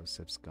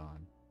 Joseph's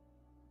gone.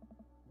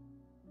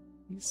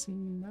 You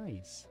seem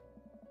nice.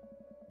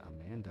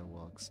 Amanda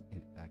walks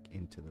back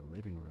into the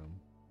living room,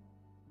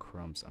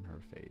 crumbs on her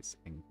face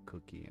and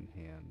cookie in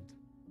hand.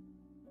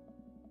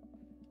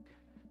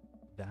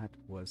 That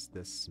was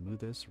the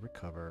smoothest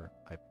recover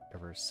I've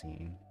ever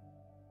seen.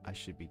 I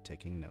should be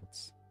taking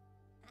notes.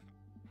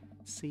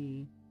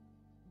 See,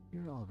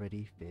 you're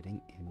already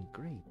fitting in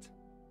great.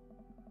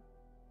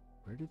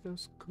 Where did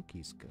those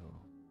cookies go?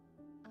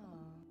 Oh.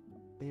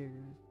 They're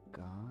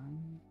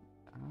gone?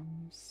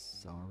 I'm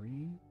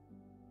sorry.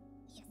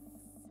 Yes.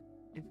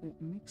 If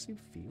it makes you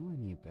feel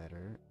any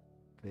better,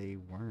 they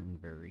weren't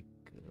very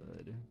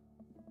good.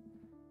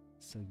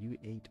 So you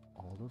ate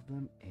all of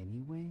them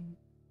anyway?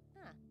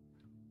 Huh.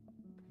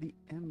 The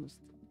M's...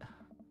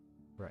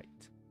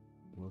 Right.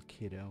 Well,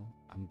 kiddo,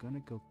 I'm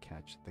gonna go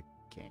catch the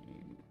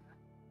game.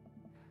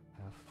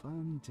 Have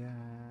fun, Dad.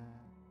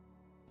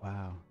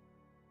 Wow.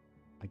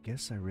 I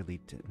guess I really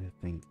didn't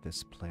think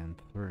this plan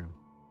through.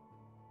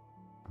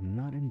 I'm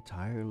not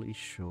entirely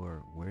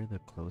sure where the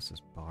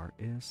closest bar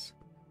is,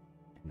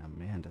 and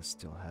Amanda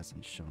still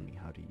hasn't shown me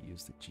how to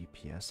use the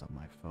GPS on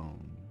my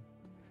phone.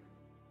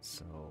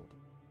 So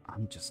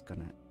I'm just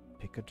gonna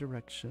pick a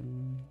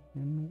direction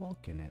and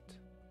walk in it.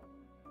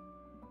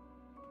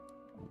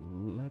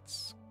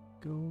 Let's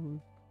go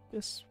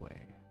this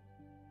way.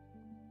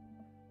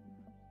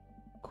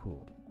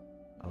 Cool.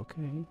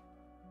 Okay.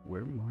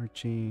 We're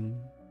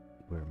marching.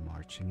 We're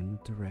marching in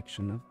the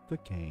direction of the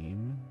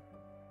game.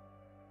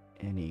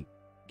 Any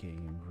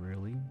game,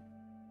 really?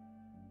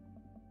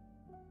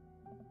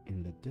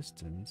 In the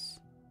distance,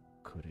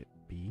 could it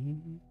be?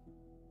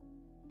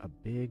 A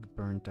big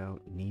burnt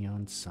out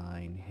neon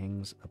sign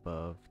hangs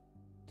above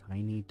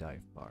tiny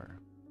dive bar.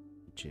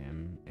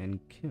 Jim and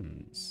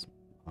Kim's.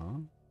 Huh?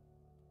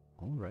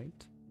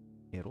 Alright,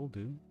 it'll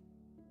do.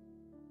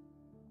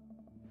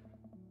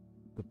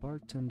 The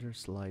bartender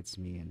slides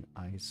me an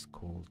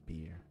ice-cold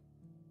beer.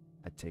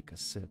 I take a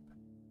sip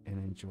and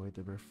enjoy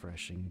the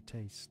refreshing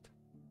taste.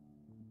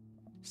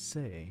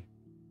 Say,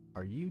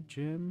 are you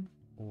Jim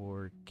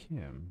or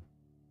Kim?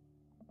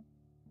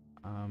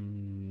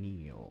 I'm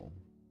Neil.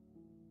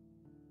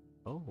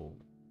 Oh.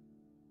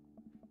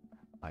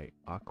 I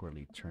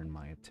awkwardly turn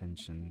my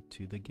attention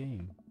to the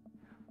game,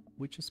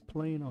 which is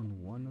playing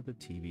on one of the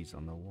TVs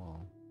on the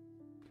wall.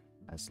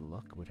 As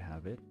luck would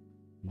have it,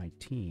 my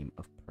team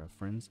of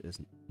preference is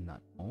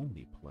not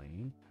only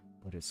playing,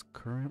 but is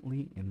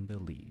currently in the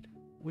lead,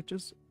 which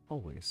is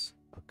always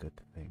a good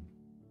thing.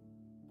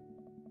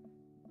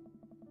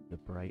 The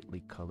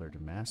brightly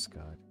colored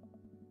mascot,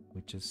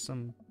 which is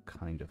some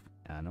kind of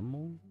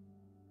animal,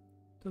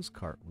 does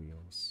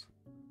cartwheels.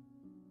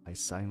 I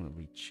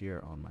silently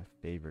cheer on my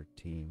favorite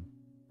team,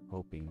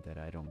 hoping that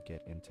I don't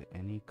get into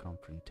any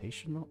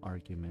confrontational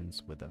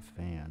arguments with a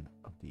fan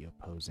of the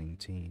opposing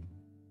team.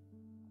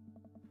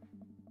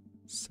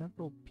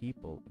 Several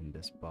people in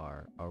this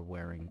bar are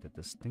wearing the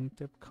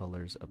distinctive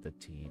colors of the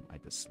team I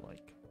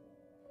dislike,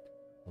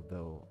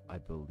 although I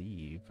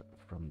believe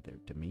from their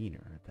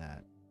demeanor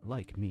that,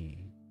 like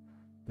me,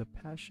 the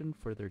passion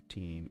for their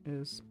team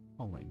is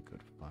all in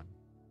good fun.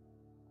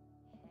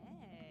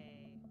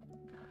 Hey.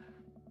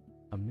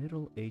 A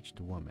middle-aged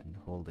woman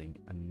holding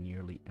a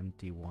nearly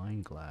empty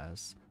wine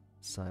glass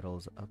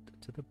sidles up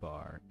to the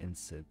bar and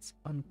sits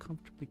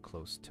uncomfortably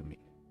close to me.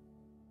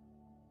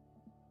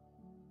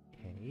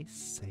 Hey,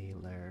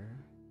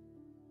 sailor.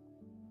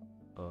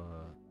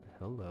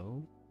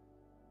 Hello.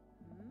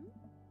 Hmm?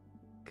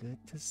 Good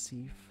to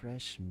see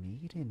fresh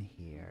meat in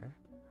here.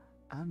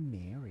 I'm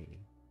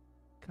Mary.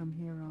 Come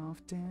here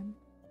often?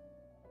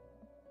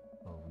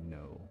 Oh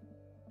no,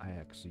 I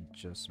actually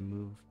just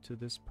moved to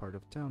this part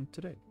of town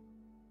today.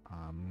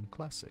 I'm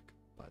classic,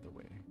 by the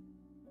way.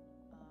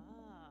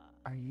 Ah.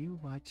 Are you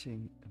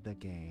watching the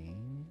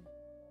game?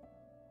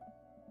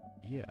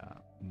 Yeah,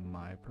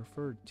 my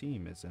preferred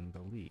team is in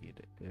the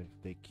lead. If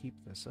they keep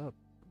this up,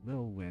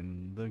 they'll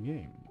win the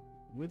game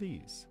with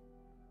ease.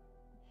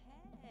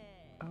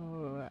 Hey.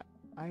 Oh,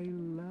 I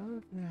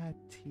love that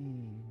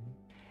team.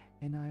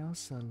 And I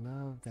also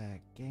love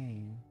that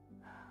game.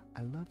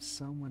 I love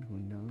someone who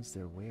knows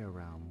their way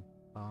around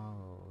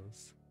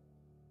balls.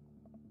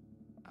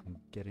 I'm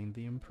getting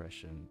the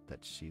impression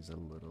that she's a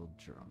little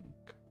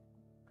drunk.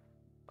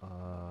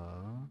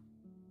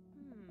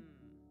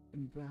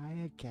 Buy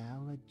a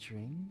gal a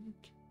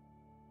drink?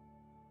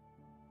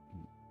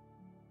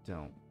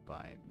 Don't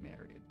buy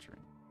Mary a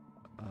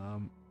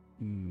drink.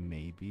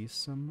 Maybe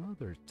some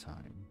other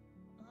time.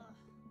 Ugh.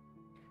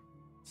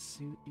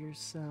 Suit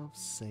yourself,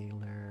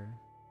 sailor.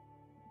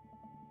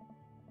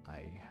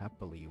 I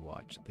happily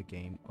watch the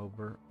game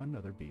over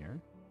another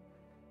beer.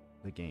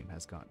 The game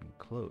has gotten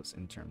close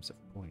in terms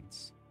of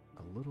points,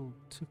 a little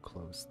too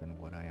close than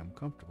what I am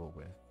comfortable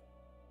with.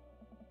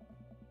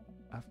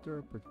 After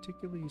a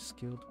particularly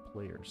skilled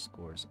player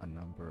scores a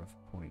number of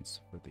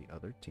points for the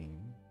other team,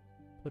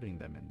 putting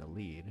them in the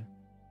lead,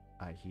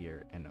 I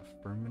hear an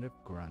affirmative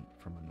grunt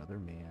from another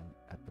man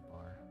at the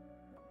bar.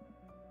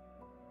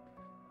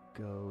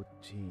 Go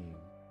team.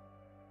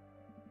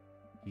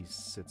 He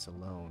sits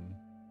alone,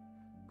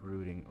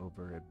 brooding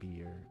over a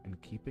beer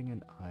and keeping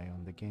an eye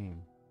on the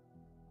game.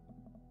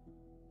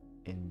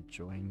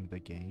 Enjoying the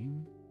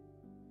game?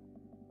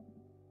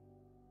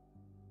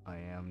 I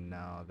am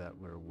now that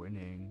we're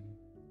winning.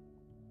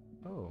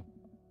 Oh,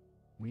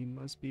 we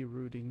must be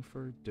rooting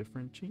for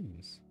different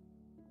teams.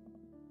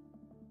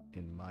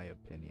 In my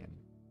opinion,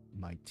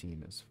 my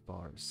team is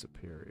far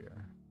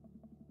superior.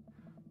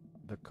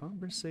 The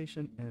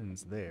conversation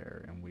ends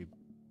there and we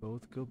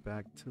both go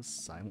back to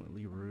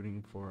silently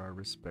rooting for our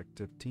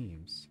respective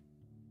teams.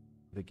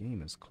 The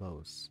game is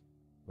close,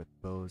 with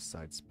both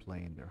sides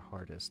playing their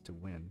hardest to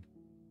win,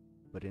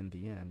 but in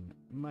the end,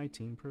 my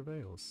team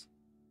prevails.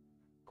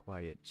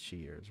 Quiet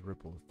cheers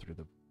ripple through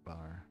the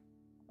bar.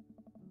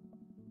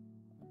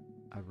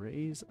 I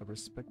raise a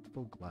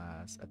respectful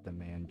glass at the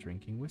man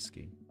drinking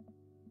whiskey.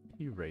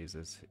 He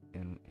raises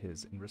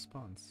his in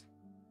response.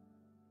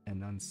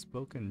 An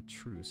unspoken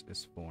truce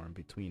is formed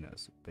between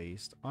us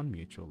based on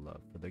mutual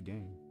love for the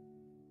game.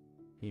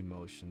 He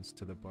motions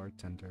to the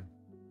bartender,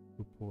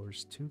 who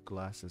pours 2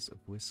 glasses of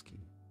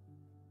whiskey.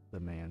 The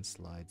man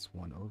slides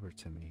one over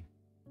to me.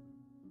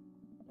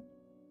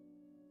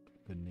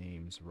 The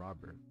name's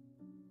Robert.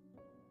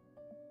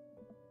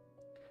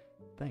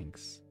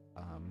 Thanks,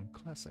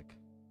 classic.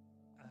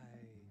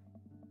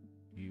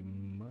 You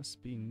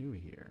must be new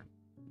here.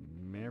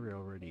 Mary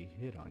already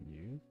hit on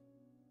you.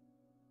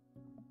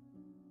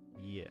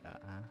 Yeah.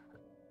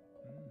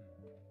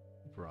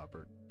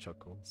 Robert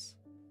chuckles.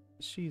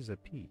 She's a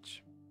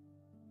peach.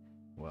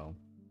 Well,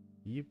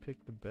 you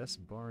picked the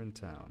best bar in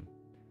town.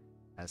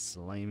 As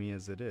slimy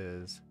as it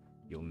is,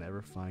 you'll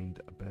never find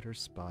a better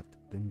spot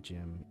than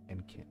Jim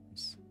and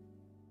Kim's.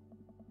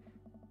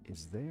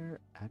 Is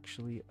there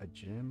actually a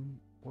Jim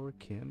or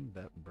Kim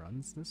that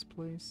runs this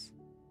place?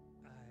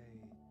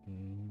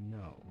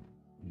 No,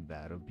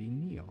 that'll be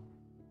Neil.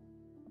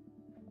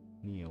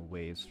 Neil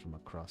waves from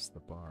across the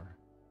bar.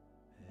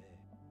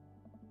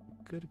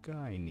 Good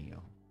guy,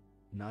 Neil.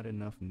 Not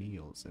enough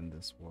Neils in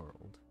this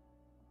world.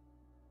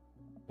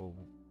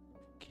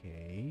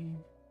 Okay.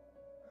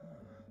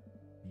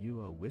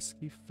 You a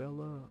whiskey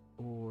fella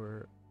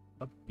or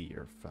a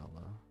beer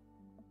fella?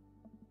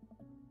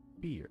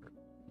 Beer,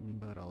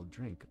 but I'll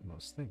drink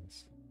most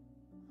things.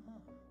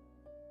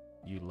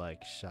 You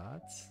like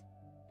shots?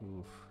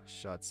 Oof,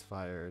 shots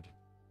fired.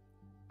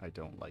 I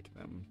don't like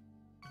them.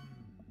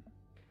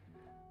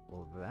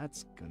 Well,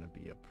 that's gonna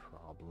be a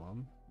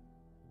problem.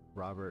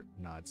 Robert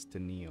nods to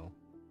Neil,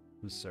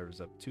 who serves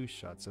up 2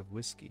 shots of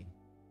whiskey.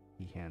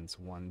 He hands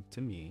one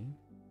to me.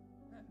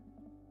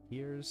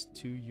 Here's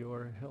to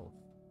your health.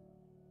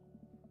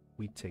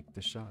 We take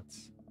the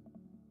shots.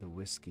 The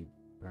whiskey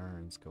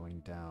burns going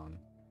down,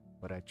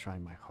 but I try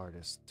my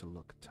hardest to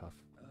look tough.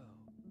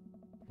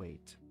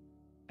 Wait,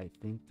 I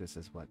think this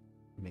is what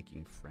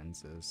making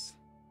friends is.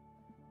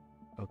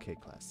 Okay,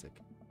 Classic,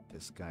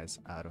 this guy's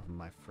out of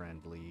my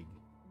friend league,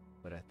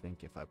 but I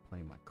think if I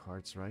play my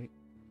cards right,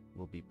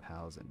 we'll be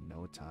pals in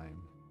no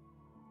time.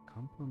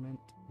 Compliment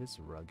his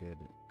rugged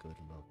good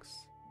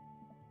looks.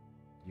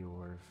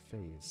 Your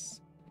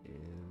face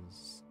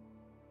is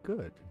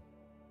good.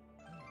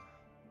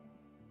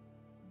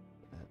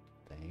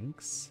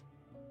 Thanks.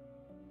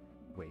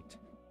 Wait,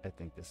 I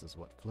think this is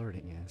what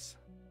flirting is.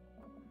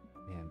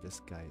 Man,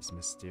 this guy is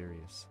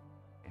mysterious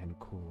and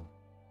cool.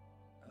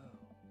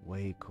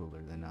 Way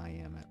cooler than I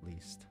am, at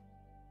least.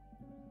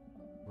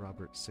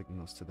 Robert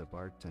signals to the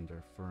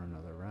bartender for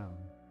another round.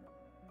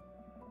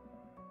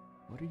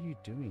 What are you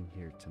doing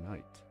here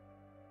tonight?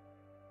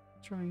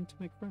 Trying to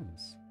make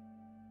friends.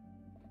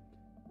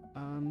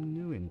 I'm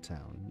new in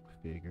town.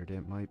 Figured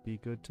it might be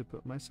good to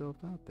put myself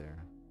out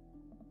there.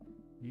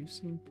 You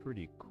seem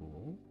pretty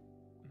cool.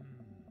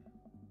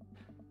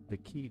 The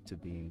key to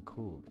being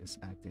cool is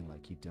acting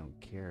like you don't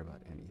care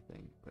about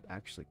anything, but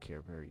actually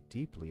care very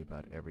deeply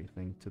about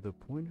everything to the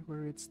point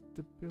where it's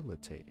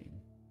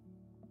debilitating.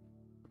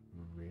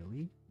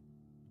 Really?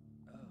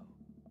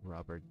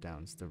 Robert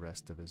downs the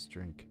rest of his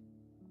drink.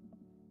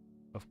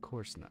 Of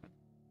course not.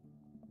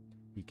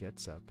 He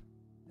gets up.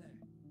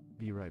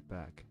 Be right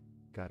back.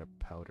 Gotta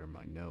powder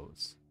my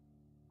nose.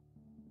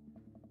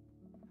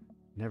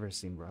 Never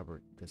seen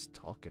Robert this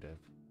talkative.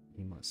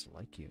 He must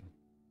like you.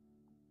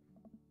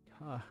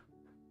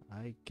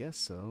 I guess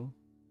so.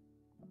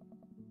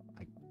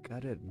 I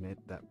gotta admit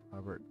that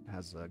Robert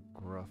has a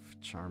gruff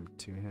charm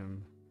to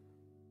him.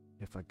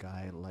 If a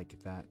guy like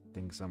that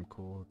thinks I'm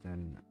cool,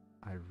 then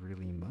I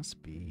really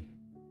must be.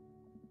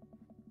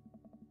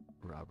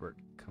 Robert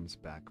comes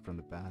back from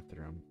the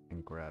bathroom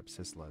and grabs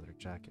his leather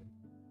jacket.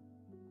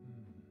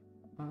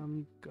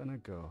 I'm gonna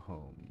go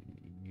home.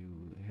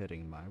 You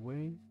heading my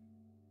way?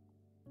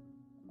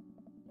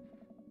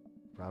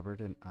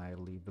 Robert and I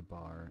leave the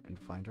bar and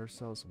find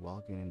ourselves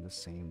walking in the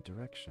same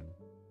direction.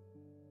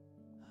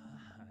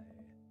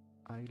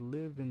 I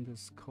live in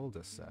this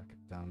cul-de-sac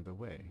down the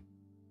way.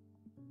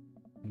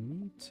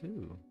 Me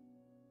too.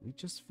 We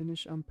just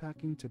finished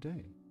unpacking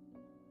today.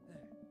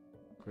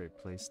 Great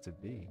place to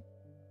be.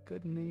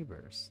 Good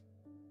neighbors.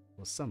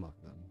 Well, some of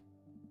them.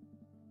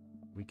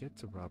 We get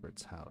to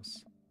Robert's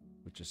house,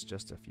 which is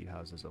just a few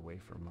houses away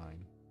from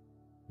mine.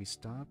 We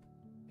stop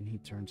and he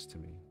turns to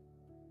me.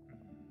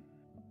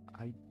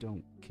 I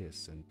don't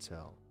kiss and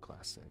tell,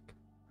 Classic.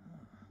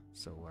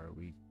 So are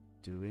we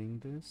doing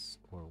this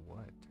or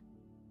what?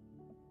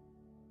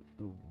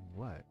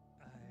 What?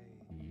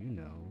 You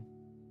know.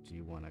 Do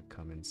you want to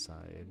come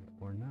inside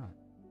or not?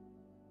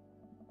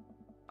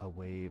 A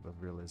wave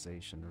of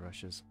realization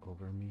rushes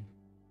over me.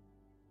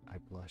 I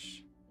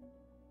blush.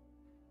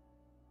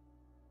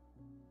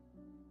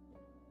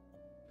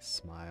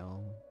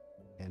 Smile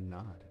and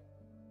nod.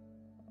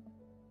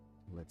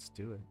 Let's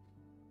do it.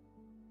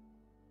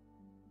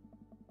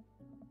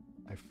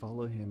 I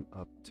follow him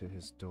up to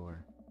his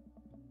door.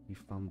 He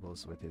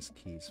fumbles with his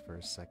keys for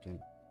a second,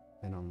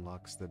 then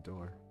unlocks the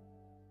door,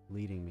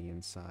 leading me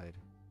inside.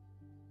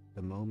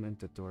 The moment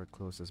the door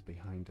closes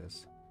behind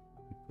us,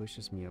 he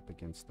pushes me up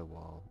against the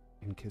wall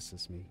and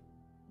kisses me,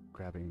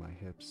 grabbing my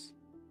hips.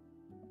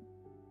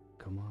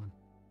 Come on.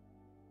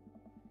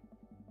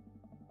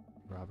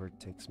 Robert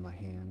takes my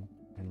hand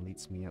and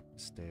leads me up the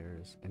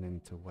stairs and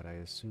into what I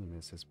assume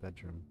is his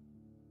bedroom,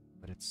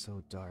 but it's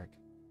so dark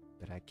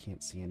that I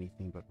can't see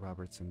anything but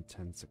Robert's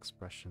intense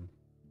expression.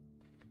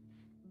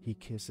 He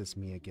kisses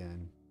me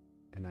again,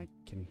 and I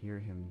can hear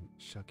him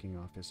shucking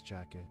off his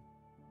jacket.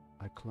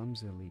 I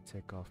clumsily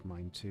take off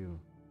mine too.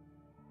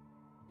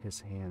 His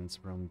hands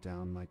roam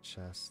down my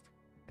chest,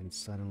 and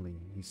suddenly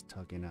he's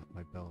tugging at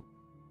my belt.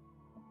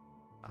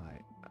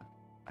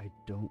 I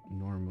don't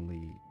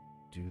normally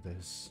do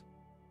this.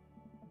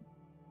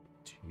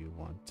 Do you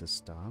want to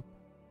stop?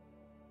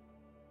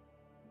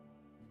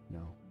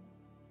 No.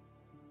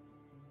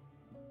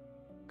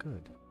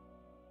 Good.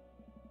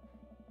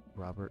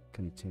 Robert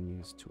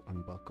continues to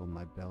unbuckle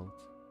my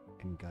belt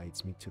and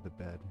guides me to the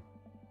bed.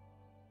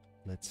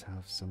 Let's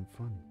have some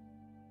fun.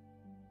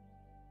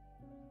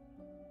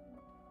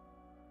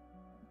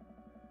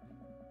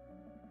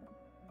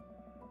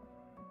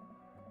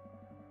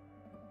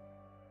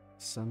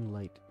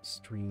 Sunlight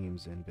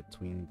streams in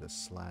between the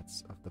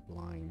slats of the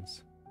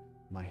blinds.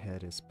 My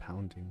head is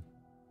pounding.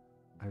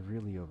 I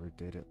really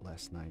overdid it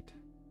last night.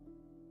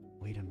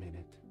 Wait a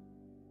minute.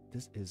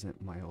 This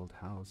isn't my old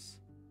house,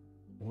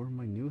 or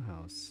my new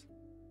house.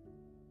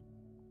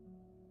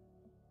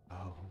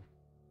 Oh,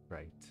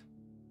 right.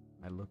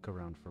 I look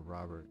around for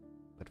Robert,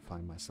 but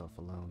find myself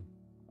alone.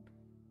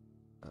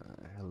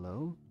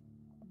 Hello?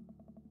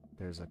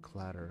 There's a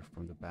clatter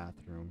from the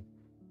bathroom,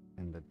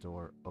 and the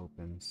door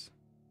opens.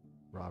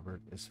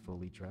 Robert is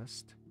fully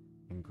dressed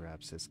and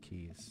grabs his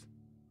keys.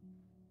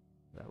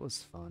 That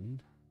was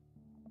fun.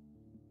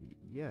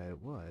 Yeah,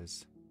 it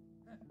was.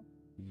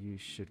 You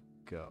should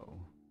go.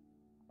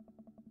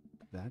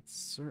 That's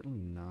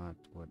certainly not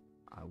what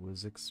I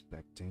was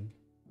expecting.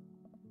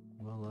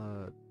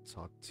 Well,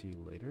 talk to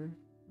you later?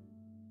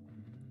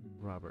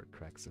 Robert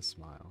cracks a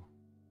smile.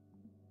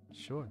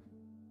 Sure.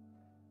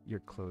 Your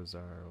clothes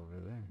are over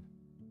there.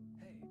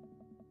 Hey.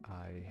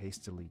 I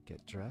hastily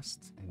get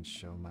dressed and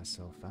show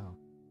myself out.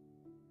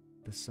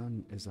 The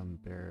sun is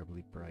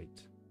unbearably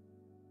bright.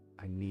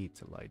 I need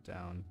to lie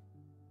down.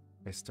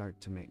 I start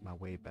to make my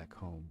way back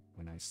home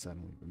when I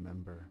suddenly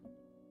remember.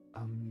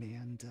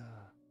 Amanda.